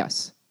culture.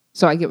 Yes.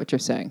 So I get what you're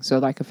saying. So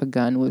like if a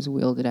gun was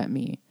wielded at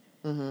me,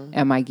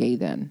 am I gay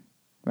then?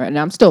 Right. And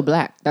I'm still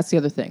black. That's the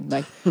other thing.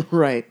 Like,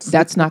 right.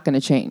 That's not going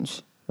to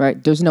change.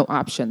 Right. There's no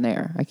option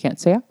there. I can't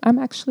say I'm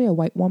actually a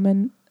white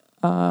woman,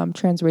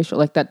 transracial.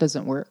 Like that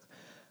doesn't work.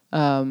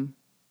 But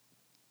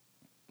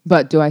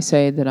do I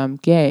say that I'm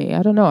gay?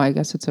 I don't know. I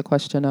guess it's a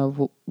question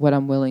of what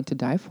I'm willing to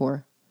die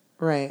for.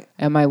 Right.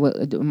 Am I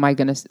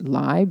going to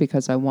lie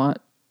because I want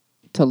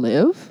to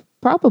live?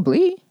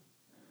 Probably.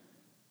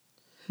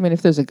 I mean,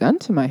 if there's a gun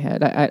to my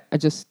head, I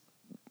just,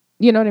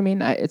 you know what I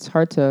mean? It's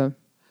hard to.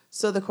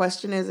 So the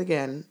question is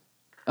again.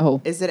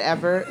 Oh. Is it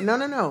ever?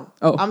 No.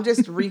 Oh. I'm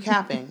just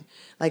recapping.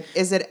 Like,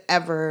 is it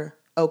ever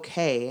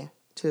okay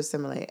to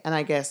assimilate? And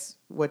I guess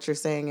what you're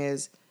saying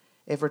is,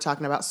 if we're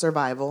talking about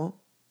survival,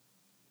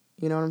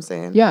 you know what I'm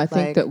saying? Yeah, I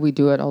think that we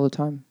do it all the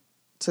time.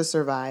 To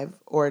survive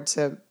or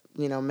to,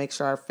 you know, make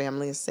sure our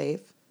family is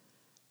safe.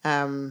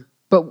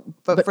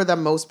 But for the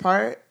most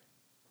part,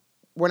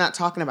 we're not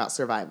talking about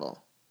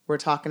survival. We're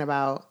talking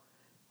about,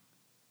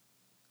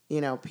 you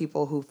know,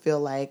 people who feel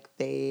like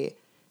they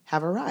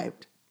have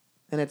arrived.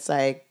 And it's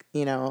like,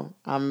 you know,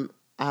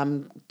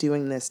 I'm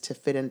doing this to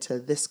fit into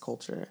this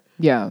culture.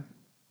 Yeah,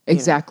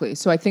 exactly. You know?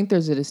 So I think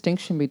there's a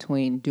distinction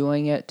between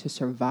doing it to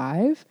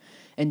survive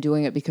and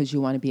doing it because you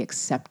want to be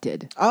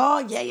accepted. Oh,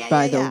 yeah.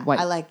 By the white,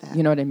 I like that.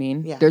 You know what I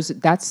mean? Yeah.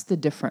 That's the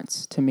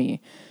difference to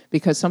me,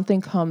 because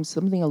something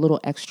a little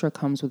extra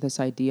comes with this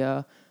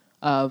idea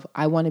of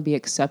I want to be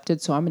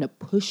accepted, so I'm going to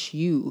push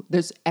you.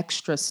 There's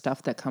extra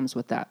stuff that comes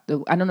with that.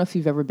 I don't know if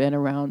you've ever been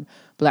around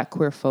Black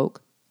queer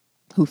folk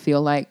who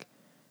feel like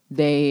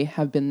they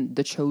have been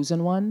the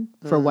chosen one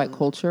for white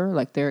culture,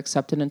 like they're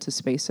accepted into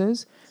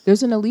spaces.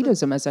 There's an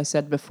elitism, as I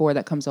said before,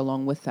 that comes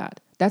along with that.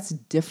 That's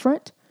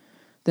different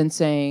than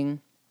saying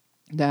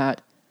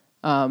that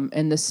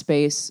in this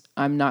space,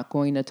 I'm not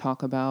going to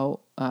talk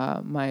about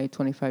my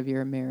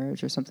 25-year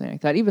marriage or something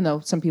like that, even though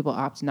some people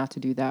opt not to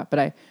do that.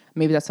 But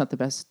maybe that's not the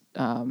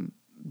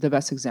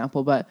best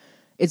example, but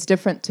it's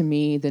different to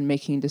me than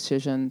making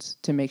decisions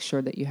to make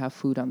sure that you have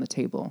food on the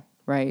table,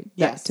 right?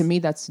 Yes. To me,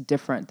 that's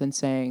different than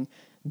saying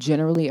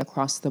generally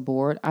across the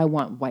board, I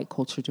want white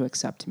culture to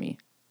accept me.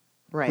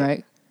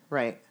 Right.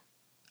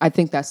 I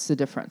think that's the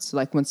difference.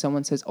 Like when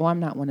someone says, oh, I'm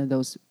not one of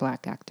those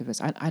Black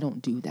activists. I don't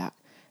do that.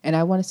 And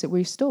I want to say, well,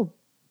 you're still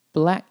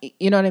Black.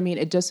 You know what I mean?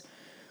 It just,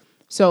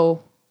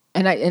 so,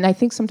 and I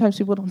think sometimes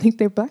people don't think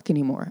they're Black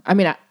anymore. I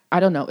mean, I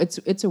don't know.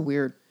 It's a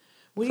weird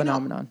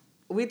phenomenon.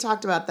 We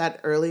talked about that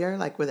earlier,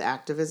 like with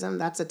activism.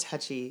 That's a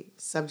touchy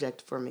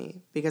subject for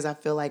me because I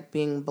feel like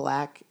being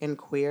Black and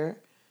queer,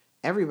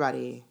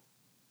 everybody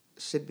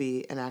should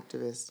be an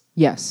activist.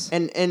 Yes.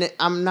 And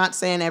I'm not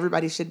saying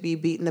everybody should be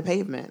beating the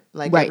pavement.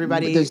 Like right.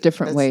 Everybody, there's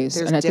different ways.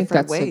 There's and I think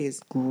that's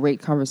ways. A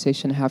great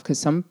conversation to have, because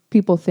some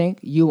people think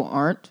you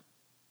aren't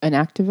an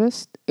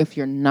activist if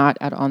you're not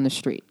out on the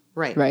street.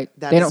 Right.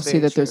 They don't see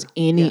that there's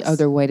any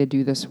other way to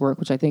do this work,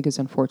 which I think is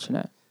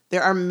unfortunate.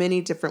 There are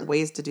many different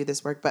ways to do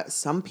this work, but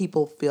some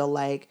people feel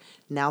like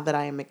now that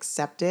I am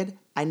accepted,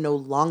 I no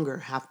longer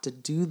have to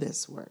do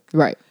this work.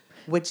 Right.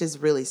 Which is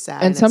really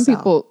sad. And some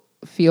people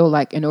feel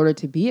like in order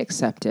to be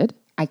accepted,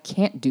 I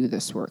can't do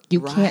this work.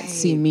 You can't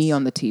see me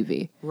on the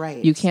TV.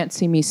 Right. You can't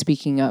see me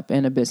speaking up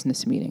in a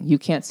business meeting. You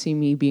can't see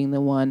me being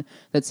the one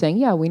that's saying,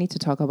 yeah, we need to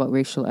talk about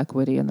racial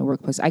equity in the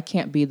workplace. I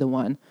can't be the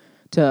one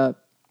to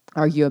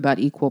argue about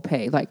equal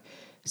pay. Like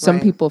some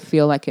people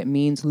feel like it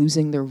means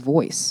losing their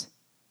voice,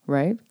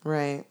 right?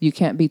 Right. You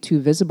can't be too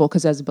visible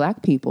because as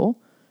Black people,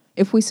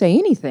 if we say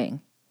anything,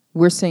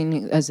 we're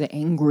seen as the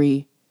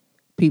angry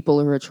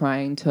people who are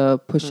trying to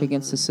push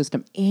against the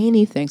system.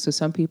 Anything. So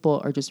some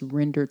people are just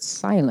rendered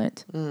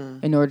silent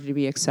in order to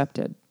be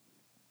accepted.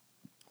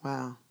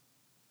 Wow.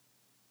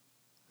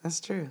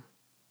 That's true.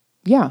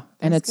 Yeah,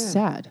 and That's it's good.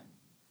 sad.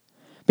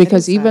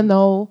 Because is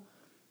sad.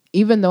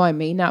 even though I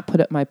may not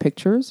put up my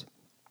pictures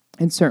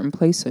in certain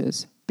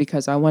places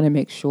because I want to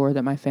make sure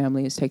that my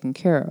family is taken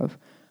care of,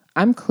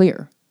 I'm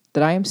clear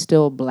that I am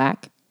still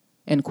Black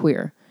and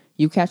queer.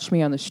 You catch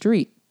me on the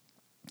street,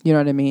 you know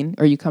what I mean?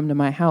 Or you come to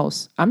my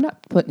house, I'm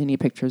not putting any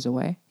pictures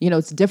away. You know,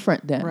 it's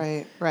different then.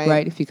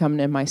 Right? If you come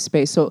in my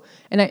space. So,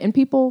 and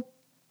people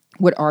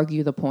would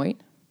argue the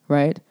point,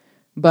 right?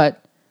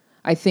 But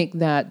I think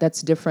that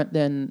that's different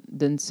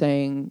than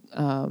saying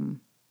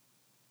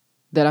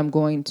that I'm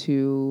going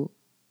to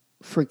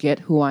forget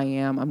who I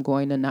am. I'm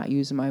going to not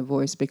use my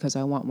voice because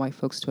I want white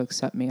folks to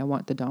accept me. I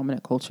want the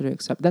dominant culture to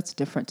accept. That's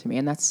different to me,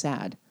 and that's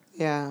sad.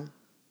 Yeah,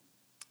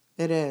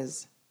 it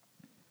is.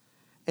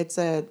 It's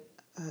a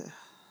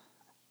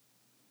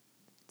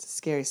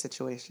scary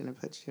situation to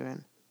put you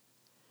in.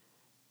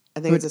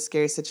 I think it's a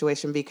scary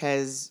situation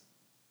because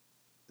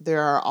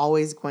there are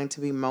always going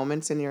to be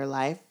moments in your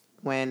life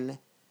when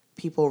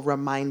people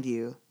remind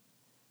you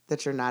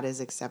that you're not as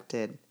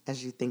accepted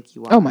as you think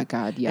you are. Oh my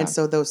God, yeah. And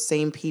so those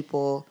same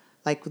people,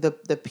 like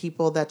the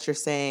people that you're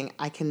saying,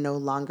 I can no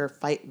longer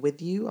fight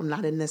with you. I'm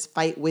not in this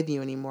fight with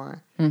you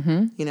anymore.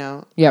 Mm-hmm. You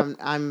know, Yep.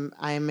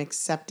 I'm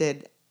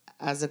accepted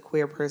as a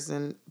queer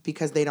person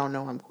because they don't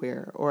know I'm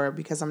queer, or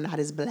because I'm not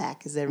as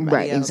Black as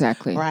everybody else.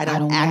 Exactly. Or I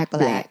don't act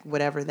black,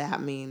 whatever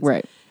that means.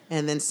 Right.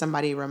 And then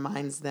somebody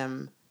reminds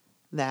them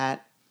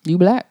that you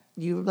Black.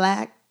 you're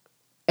Black.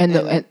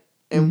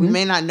 And we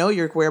may not know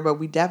you're queer, but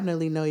we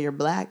definitely know you're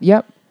Black.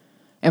 Yep.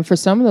 And for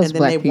some of those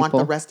Black people. And then they want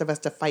the rest of us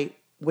to fight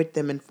with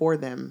them and for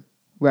them.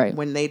 Right.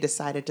 When they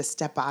decided to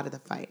step out of the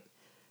fight.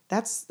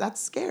 That's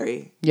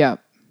scary. Yeah.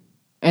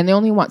 And they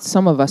only want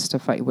some of us to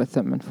fight with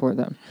them and for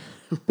them.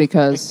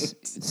 Because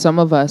some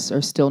of us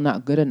are still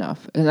not good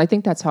enough. And I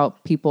think that's how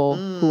people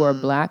who are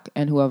Black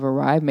and who have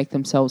arrived make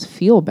themselves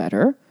feel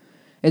better,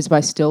 is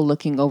by still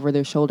looking over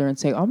their shoulder and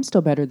say, oh, I'm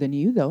still better than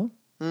you, though.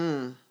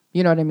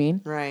 You know what I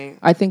mean? Right.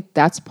 I think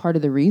that's part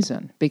of the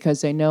reason,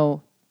 because they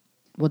know,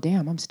 well,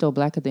 damn, I'm still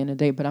Black at the end of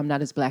the day, but I'm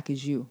not as Black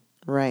as you.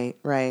 Right,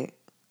 right.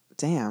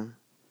 Damn.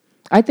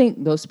 I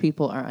think those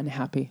people are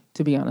unhappy,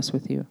 to be honest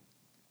with you.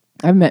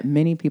 I've met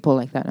many people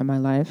like that in my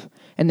life,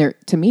 and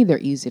to me, they're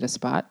easy to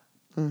spot.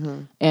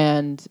 Mm-hmm.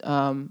 And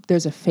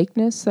there's a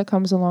fakeness that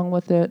comes along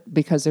with it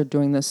because they're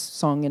doing this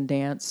song and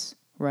dance,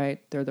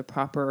 right? They're the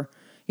proper,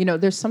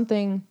 there's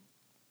something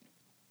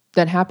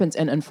that happens.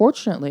 And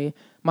unfortunately,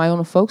 my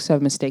own folks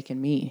have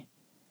mistaken me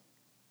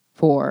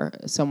for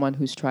someone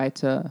who's tried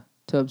to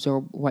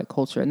absorb white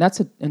culture. And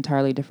that's an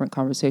entirely different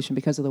conversation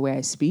because of the way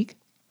I speak,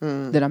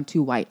 that I'm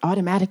too white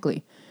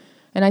automatically.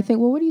 And I think,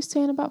 well, what are you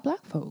saying about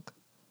Black folk?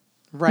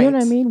 Right. You know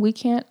what I mean? We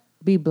can't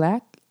be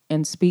Black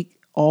and speak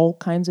all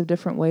kinds of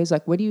different ways.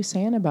 Like, what are you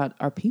saying about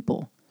our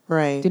people?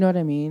 Right. Do you know what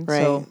I mean?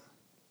 Right. So,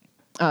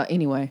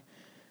 anyway,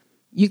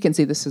 you can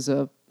see this is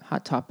a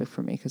hot topic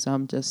for me because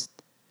I'm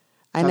just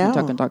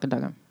talking.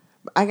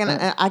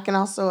 I can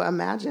also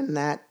imagine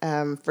that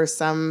for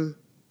some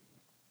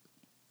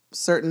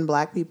certain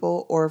Black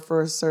people or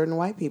for certain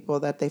white people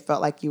that they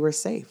felt like you were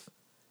safe.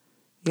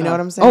 You know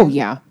what I'm saying? Oh,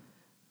 yeah.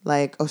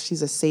 Like, oh,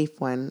 she's a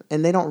safe one.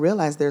 And they don't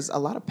realize there's a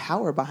lot of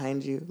power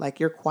behind you. Like,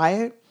 you're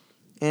quiet.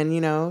 And,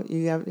 you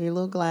have your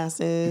little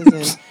glasses,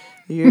 and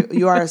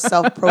you are a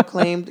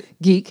self-proclaimed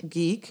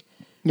geek.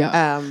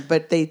 Yeah.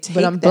 But they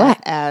take I'm that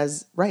Black.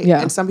 as, right.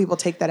 Yeah. And some people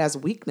take that as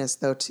weakness,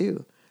 though,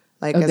 too.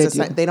 Like,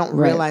 they don't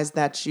realize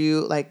that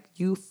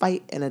you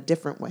fight in a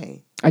different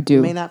way. I do.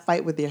 You may not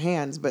fight with your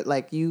hands, but,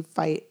 like, you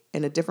fight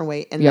in a different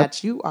way. And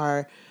that you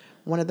are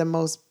one of the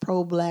most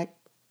pro-Black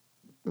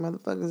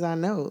motherfuckers I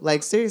know.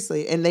 Like,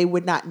 seriously. And they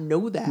would not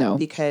know that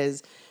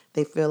because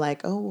they feel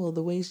like, oh, well,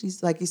 the way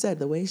she's, like you said,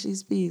 the way she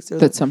speaks. Or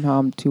that somehow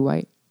I'm too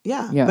white.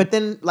 Yeah. But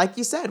then, like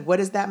you said, what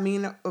does that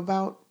mean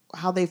about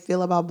how they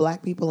feel about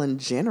Black people in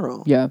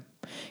general? Yeah.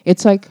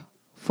 It's like,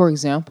 for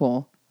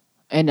example,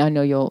 and I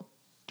know you'll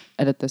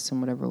edit this in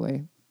whatever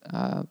way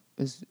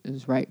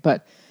is right.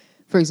 But,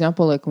 for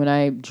example, like when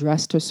I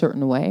dressed a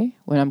certain way,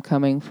 when I'm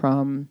coming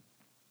from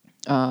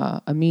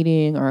a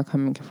meeting or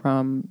coming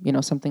from,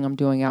 something I'm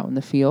doing out in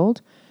the field,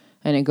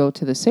 and I go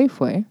to the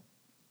Safeway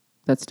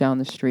that's down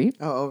the street.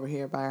 Oh, over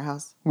here by our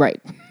house?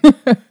 Right.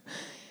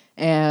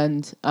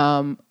 And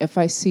if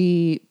I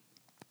see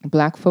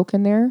Black folk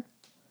in there,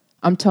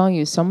 I'm telling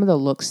you, some of the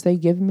looks they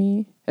give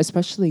me,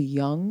 especially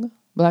young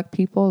Black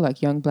people,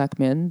 like young Black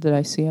men that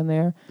I see in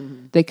there,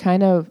 they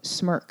kind of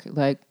smirk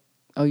like,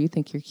 oh, you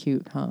think you're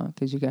cute, huh?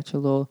 Because you got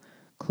your little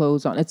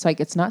clothes on. It's like,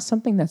 it's not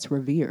something that's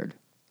revered.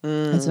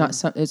 It's not,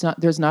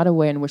 there's not a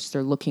way in which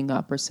they're looking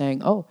up or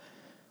saying, oh,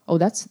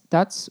 that's,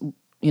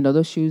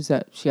 those shoes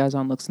that she has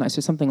on looks nice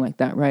or something like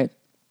that, right?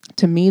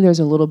 To me, there's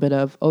a little bit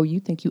of, oh, you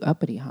think you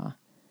uppity, huh?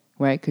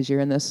 Right? Because you're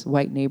in this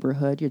white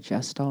neighborhood, you're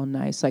dressed all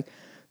nice. Like,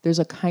 there's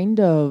a kind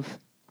of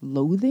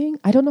loathing.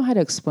 I don't know how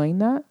to explain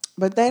that.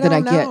 But they that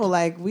I don't get. know.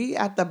 Like, we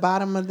at the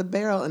bottom of the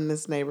barrel in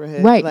this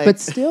neighborhood. Right, Like, but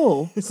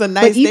still. it's a but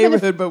nice even if-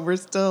 neighborhood, but we're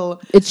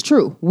still. It's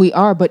true. We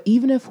are. But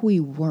even if we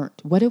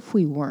weren't, what if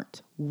we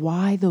weren't?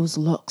 Why those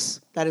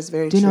looks? That is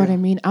very Do you true. know what I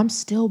mean? I'm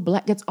still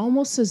black. It's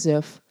almost as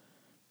if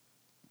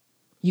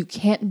you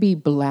can't be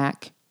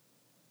black,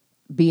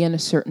 be in a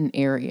certain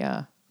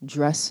area,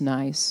 dress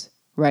nice,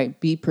 right?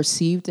 Be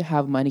perceived to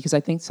have money, because I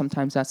think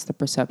sometimes that's the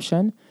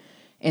perception,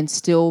 and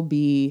still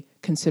be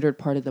considered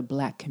part of the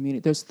black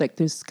community.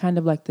 There's kind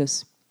of like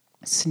this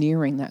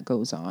sneering that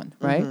goes on,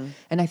 right? Mm-hmm.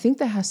 And I think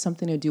that has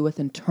something to do with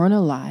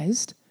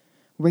internalized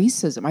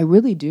racism. I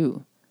really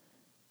do.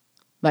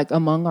 Like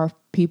among our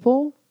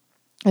people,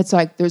 it's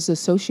like there's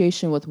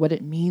association with what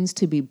it means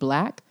to be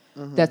black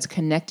that's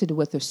connected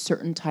with a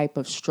certain type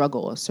of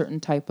struggle, a certain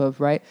type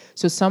of, right?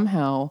 So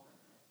somehow,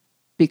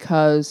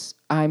 because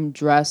I'm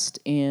dressed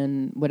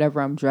in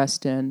whatever I'm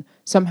dressed in,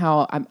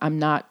 somehow I'm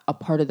not a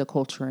part of the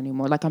culture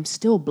anymore. Like I'm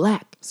still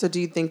black. So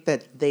do you think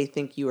that they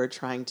think you are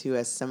trying to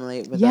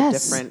assimilate with Yes.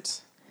 a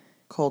different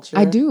culture?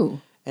 I do.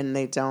 And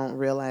they don't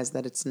realize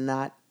that it's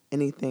not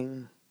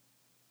anything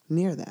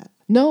near that.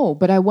 No,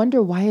 but I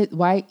wonder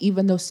why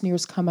even those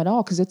sneers come at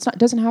all, because it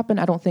doesn't happen,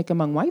 I don't think,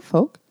 among white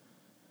folk.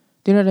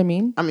 Do you know what I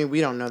mean? I mean, we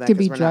don't know that To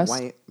be because we're not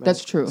dressed. white. But.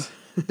 That's true.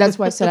 That's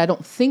why I said I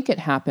don't think it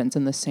happens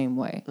in the same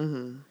way.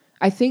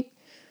 I think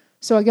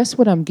so. I guess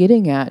what I'm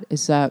getting at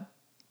is that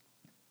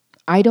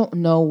I don't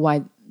know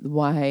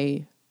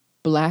why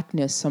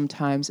blackness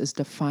sometimes is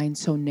defined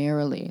so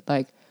narrowly.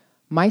 Like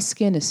my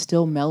skin is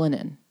still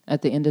melanin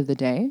at the end of the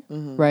day,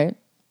 right?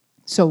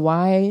 So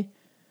why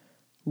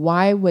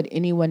would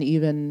anyone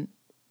even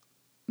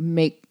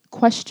make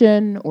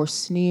question or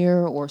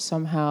sneer or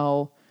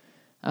somehow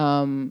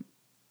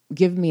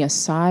give me a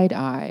side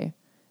eye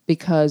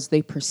because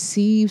they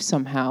perceive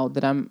somehow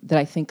that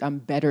I think I'm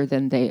better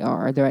than they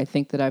are, that I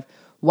think that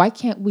why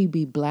can't we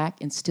be black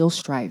and still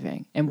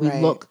striving and we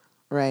look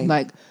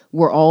like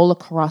we're all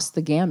across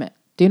the gamut?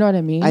 Do you know what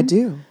I mean? I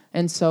do.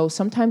 And so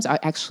sometimes I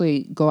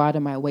actually go out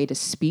of my way to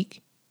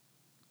speak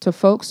to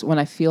folks when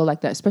I feel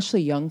like that,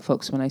 especially young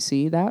folks when I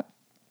see that.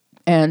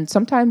 And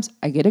sometimes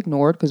I get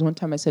ignored because one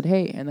time I said,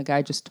 hey, and the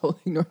guy just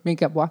totally ignored me and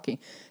kept walking.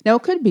 Now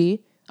it could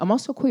be, I'm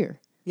also queer.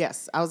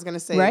 Yes, I was going to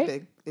say.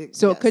 Right?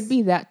 So it could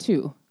be that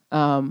too.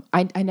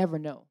 I never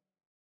know.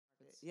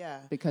 Yeah.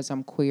 Because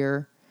I'm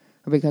queer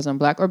or because I'm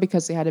black or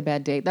because they had a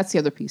bad day. That's the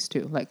other piece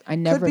too. Like I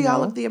never know. Could be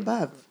all of the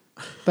above.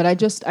 But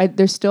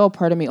there's still a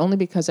part of me, only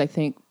because I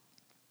think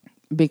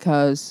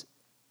because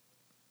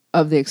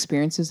of the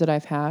experiences that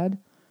I've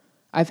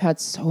had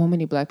so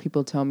many black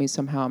people tell me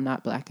somehow I'm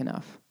not black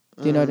enough.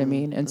 Do you know what I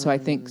mean? And so I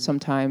think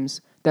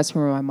sometimes that's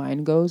where my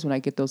mind goes when I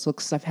get those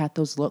looks. I've had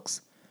those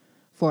looks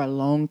for a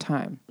long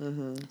time.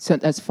 So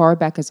as far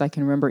back as I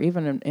can remember,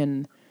 even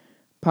in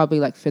probably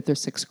like 5th or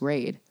 6th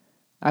grade,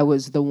 I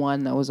was the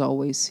one that was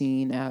always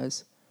seen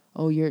as,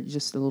 oh, you're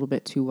just a little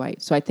bit too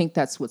white. So I think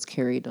that's what's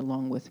carried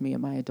along with me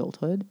in my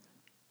adulthood.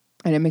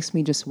 And it makes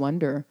me just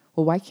wonder,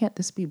 well, why can't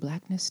this be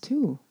blackness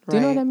too? Do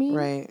you know what I mean?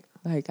 Right.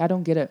 Like, I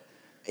don't get it.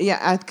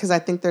 Yeah, because I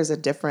think there's a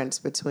difference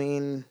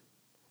between,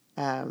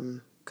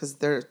 because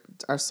there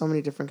are so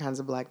many different kinds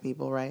of black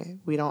people, right?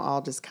 We don't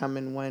all just come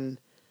in one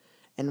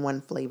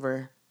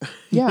flavor.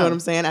 You know what I'm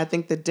saying? I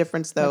think the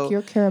difference, though, like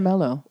you're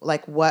caramello.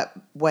 Like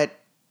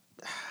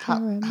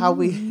how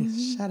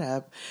we shut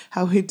up,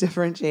 how we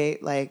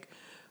differentiate, like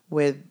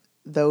with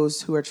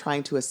those who are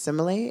trying to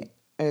assimilate,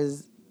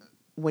 is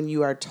when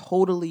you are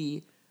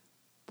totally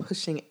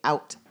pushing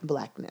out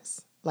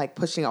blackness, like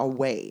pushing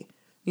away.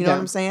 You know what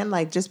I'm saying?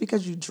 Like just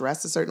because you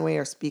dress a certain way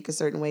or speak a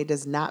certain way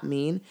does not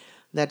mean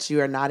that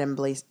you are not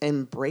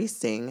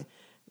embracing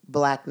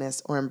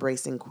blackness or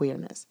embracing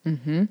queerness.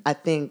 I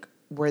think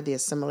where the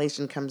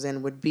assimilation comes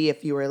in would be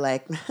if you were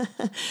like,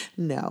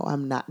 no,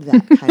 I'm not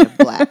that kind of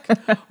black.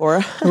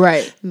 Or,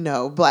 right.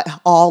 No, but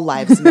all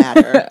lives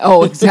matter.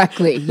 Oh,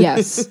 exactly.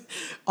 Yes.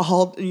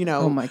 All, you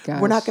know, oh my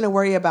gosh. We're not going to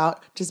worry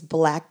about just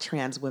black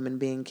trans women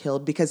being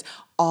killed because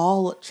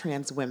all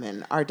trans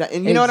women are done.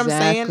 And you know what I'm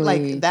saying?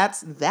 Like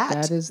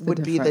that is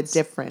would be the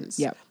difference.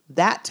 Yep.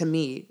 That to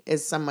me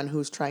is someone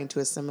who's trying to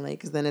assimilate,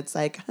 because then it's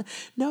like,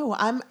 no,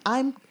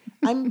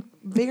 I'm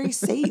very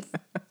safe.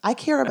 I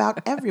care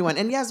about everyone.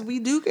 And yes, we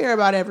do care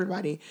about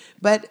everybody,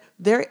 but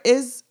there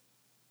is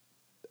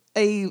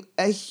a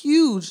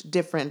huge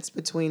difference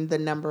between the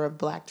number of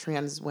black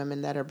trans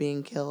women that are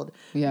being killed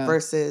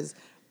versus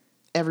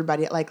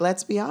everybody. Like,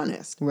 let's be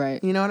honest.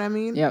 Right. You know what I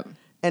mean? Yep.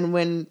 And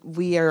when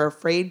we are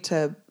afraid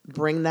to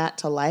bring that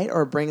to light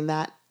or bring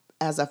that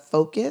as a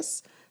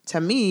focus, to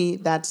me,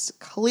 that's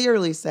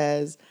clearly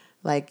says,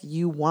 like,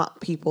 you want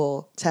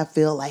people to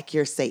feel like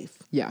you're safe.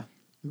 Yeah.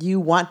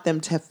 You want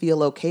them to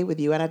feel okay with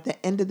you. And at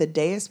the end of the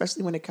day,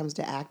 especially when it comes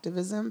to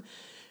activism,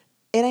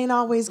 it ain't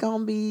always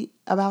going to be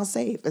about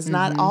safe. It's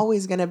not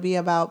always going to be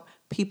about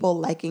people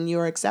liking you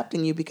or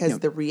accepting you, because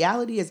the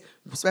reality is,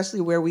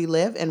 especially where we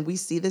live, and we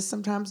see this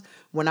sometimes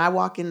when I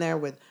walk in there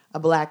with a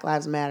Black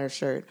Lives Matter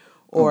shirt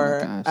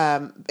or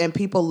gosh. and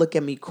people look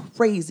at me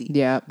crazy.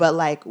 Yeah. But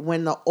like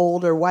when the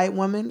older white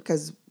woman,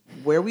 because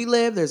where we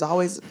live, there's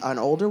always an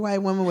older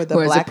white woman with a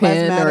Wears a Black Lives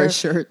pin or Matter a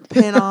shirt.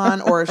 pin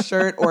on, or a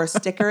shirt or a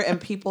sticker, and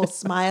people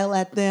smile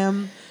at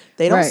them.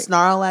 They don't Right.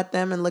 snarl at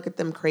them and look at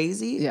them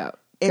crazy. Yeah,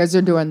 because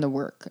they're doing the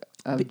work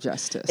of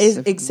justice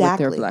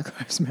exactly with their Black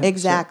Lives Matter.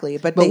 Exactly,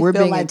 shirt. but they we're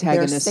feel being like they're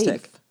antagonistic.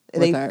 safe.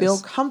 with They ours. feel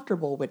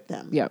comfortable with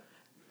them. Yep.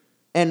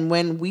 And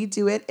when we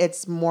do it,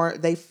 it's more,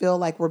 they feel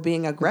like we're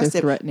being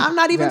aggressive. threatening. I'm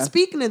not even Yeah.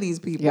 speaking to these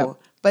people, Yep.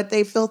 but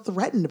they feel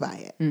threatened by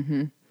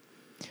it.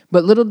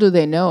 But little do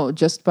they know,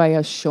 just by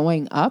us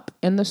showing up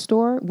in the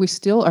store, we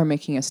still are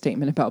making a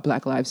statement about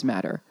Black Lives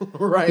Matter.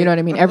 Right. You know what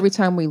I mean? Every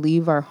time we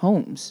leave our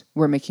homes,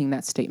 we're making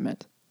that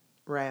statement.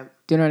 Right.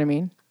 Do you know what I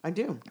mean? I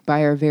do.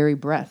 By our very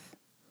breath.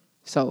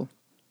 So,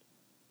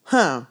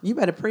 You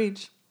better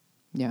preach.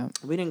 yeah.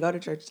 We didn't go to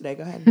church today.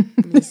 Go ahead.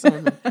 Give me a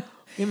sermon.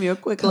 Give me a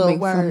quick Coming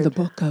little from word. the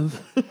book of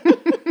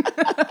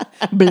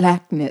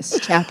Blackness,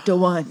 chapter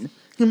 1,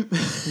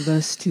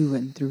 verse 2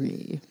 and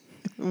 3.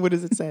 What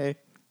does it say?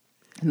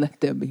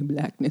 Let there be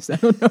blackness. I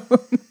don't know.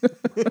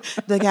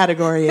 The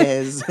category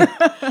is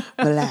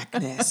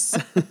blackness.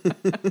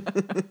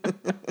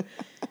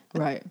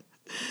 Right.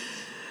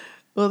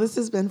 Well, this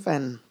has been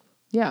fun.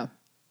 Yeah.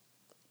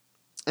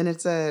 And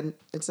it's a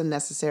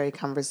necessary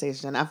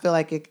conversation. I feel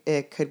like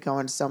it could go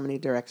in so many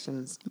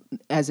directions.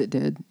 As it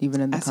did,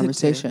 even in the As it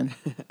conversation.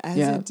 did. As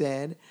Yeah. it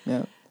did.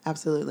 Yeah.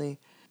 Absolutely.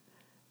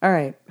 All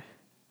right.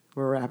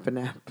 We're wrapping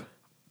up.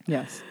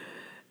 Yes.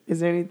 Is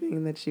there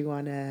anything that you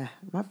want to...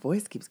 My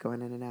voice keeps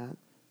going in and out.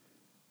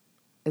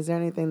 Is there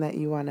anything that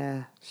you want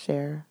to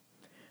share?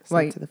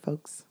 Say to the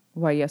folks?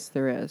 Why, yes,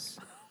 there is.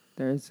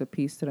 There is a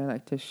piece that I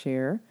like to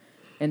share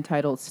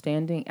entitled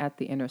Standing at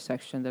the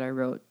Intersection that I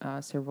wrote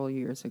several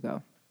years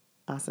ago.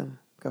 Awesome.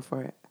 Go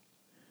for it.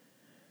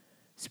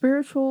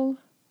 Spiritual,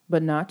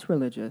 but not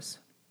religious,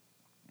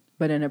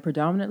 but in a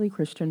predominantly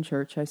Christian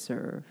church I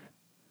serve.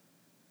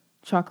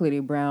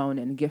 Chocolatey brown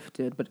and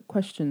gifted, but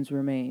questions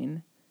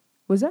remain.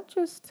 Was that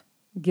just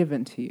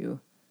given to you,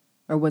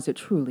 or was it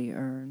truly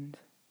earned?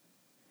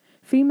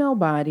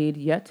 Female-bodied,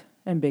 yet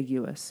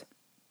ambiguous.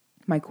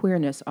 My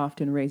queerness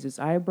often raises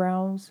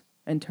eyebrows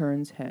and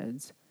turns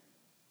heads.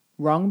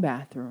 Wrong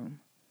bathroom,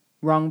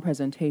 wrong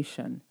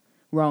presentation,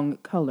 wrong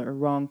color,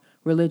 wrong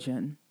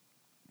religion.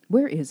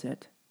 Where is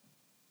it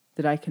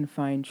that I can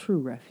find true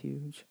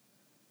refuge?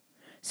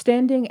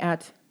 Standing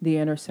at the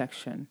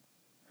intersection,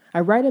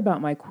 I write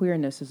about my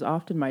queerness as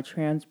often my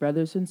trans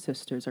brothers and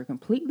sisters are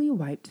completely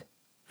wiped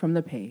from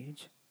the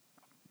page.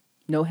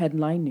 No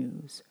headline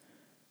news,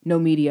 no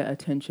media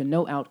attention,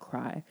 no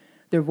outcry.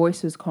 Their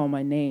voices call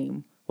my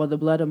name while the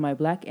blood of my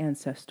Black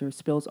ancestors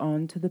spills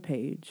onto the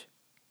page.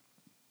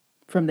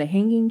 From the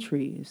hanging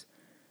trees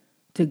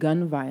to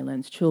gun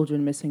violence,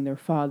 children missing their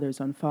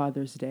fathers on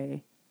Father's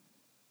Day,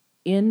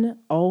 in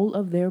all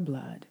of their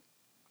blood,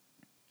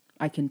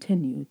 I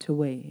continue to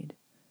wade.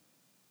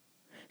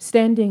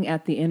 Standing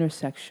at the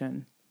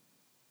intersection,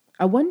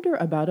 I wonder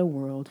about a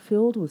world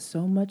filled with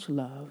so much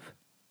love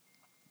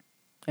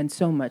and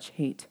so much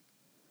hate.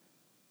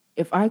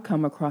 If I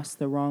come across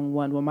the wrong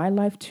one, will my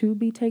life too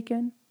be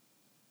taken?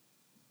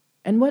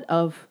 And what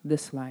of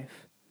this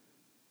life?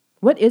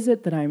 What is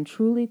it that I am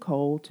truly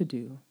called to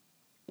do?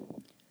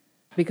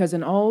 Because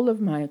in all of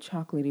my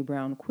chocolatey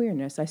brown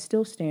queerness, I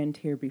still stand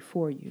here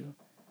before you.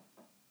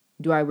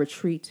 Do I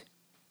retreat,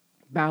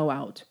 bow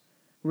out,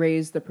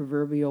 raise the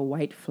proverbial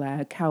white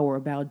flag, cower,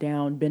 bow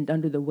down, bend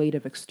under the weight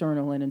of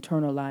external and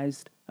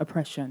internalized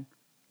oppression?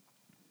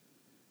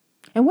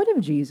 And what if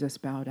Jesus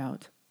bowed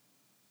out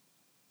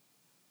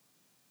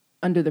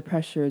under the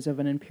pressures of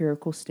an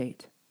empirical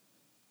state?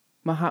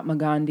 Mahatma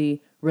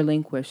Gandhi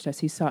relinquished as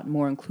he sought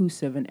more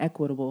inclusive and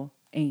equitable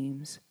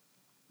aims.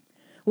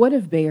 What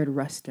if Bayard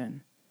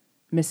Rustin,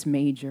 Miss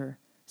Major,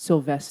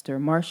 Sylvester,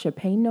 Marcia,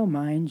 Pay No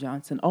Mind,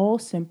 Johnson all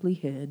simply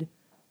hid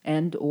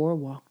and or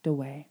walked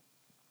away?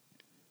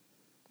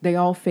 They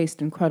all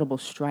faced incredible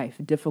strife,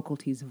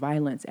 difficulties,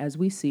 violence, as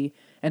we see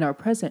in our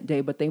present day,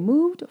 but they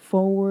moved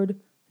forward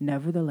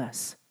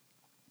nevertheless,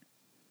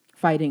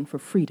 fighting for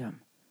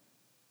freedom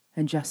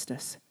and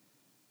justice.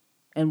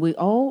 And we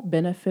all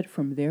benefit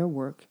from their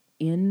work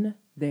in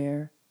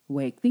their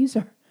wake. These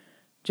are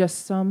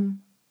just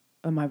some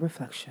of my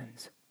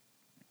reflections,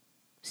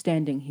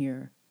 standing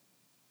here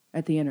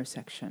at the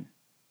intersection.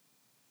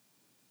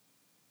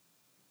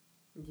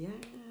 Yes.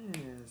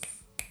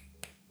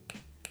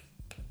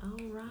 All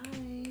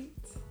right.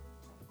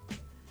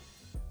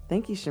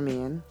 Thank you,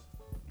 Shamean.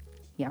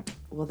 Yeah.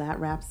 Well, that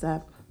wraps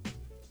up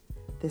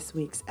this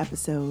week's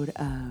episode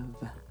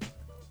of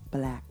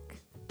Black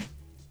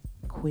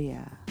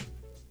Queer.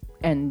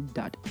 And ...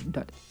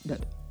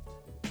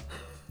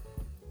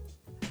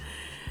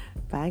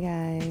 Bye,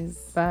 guys.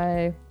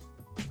 Bye.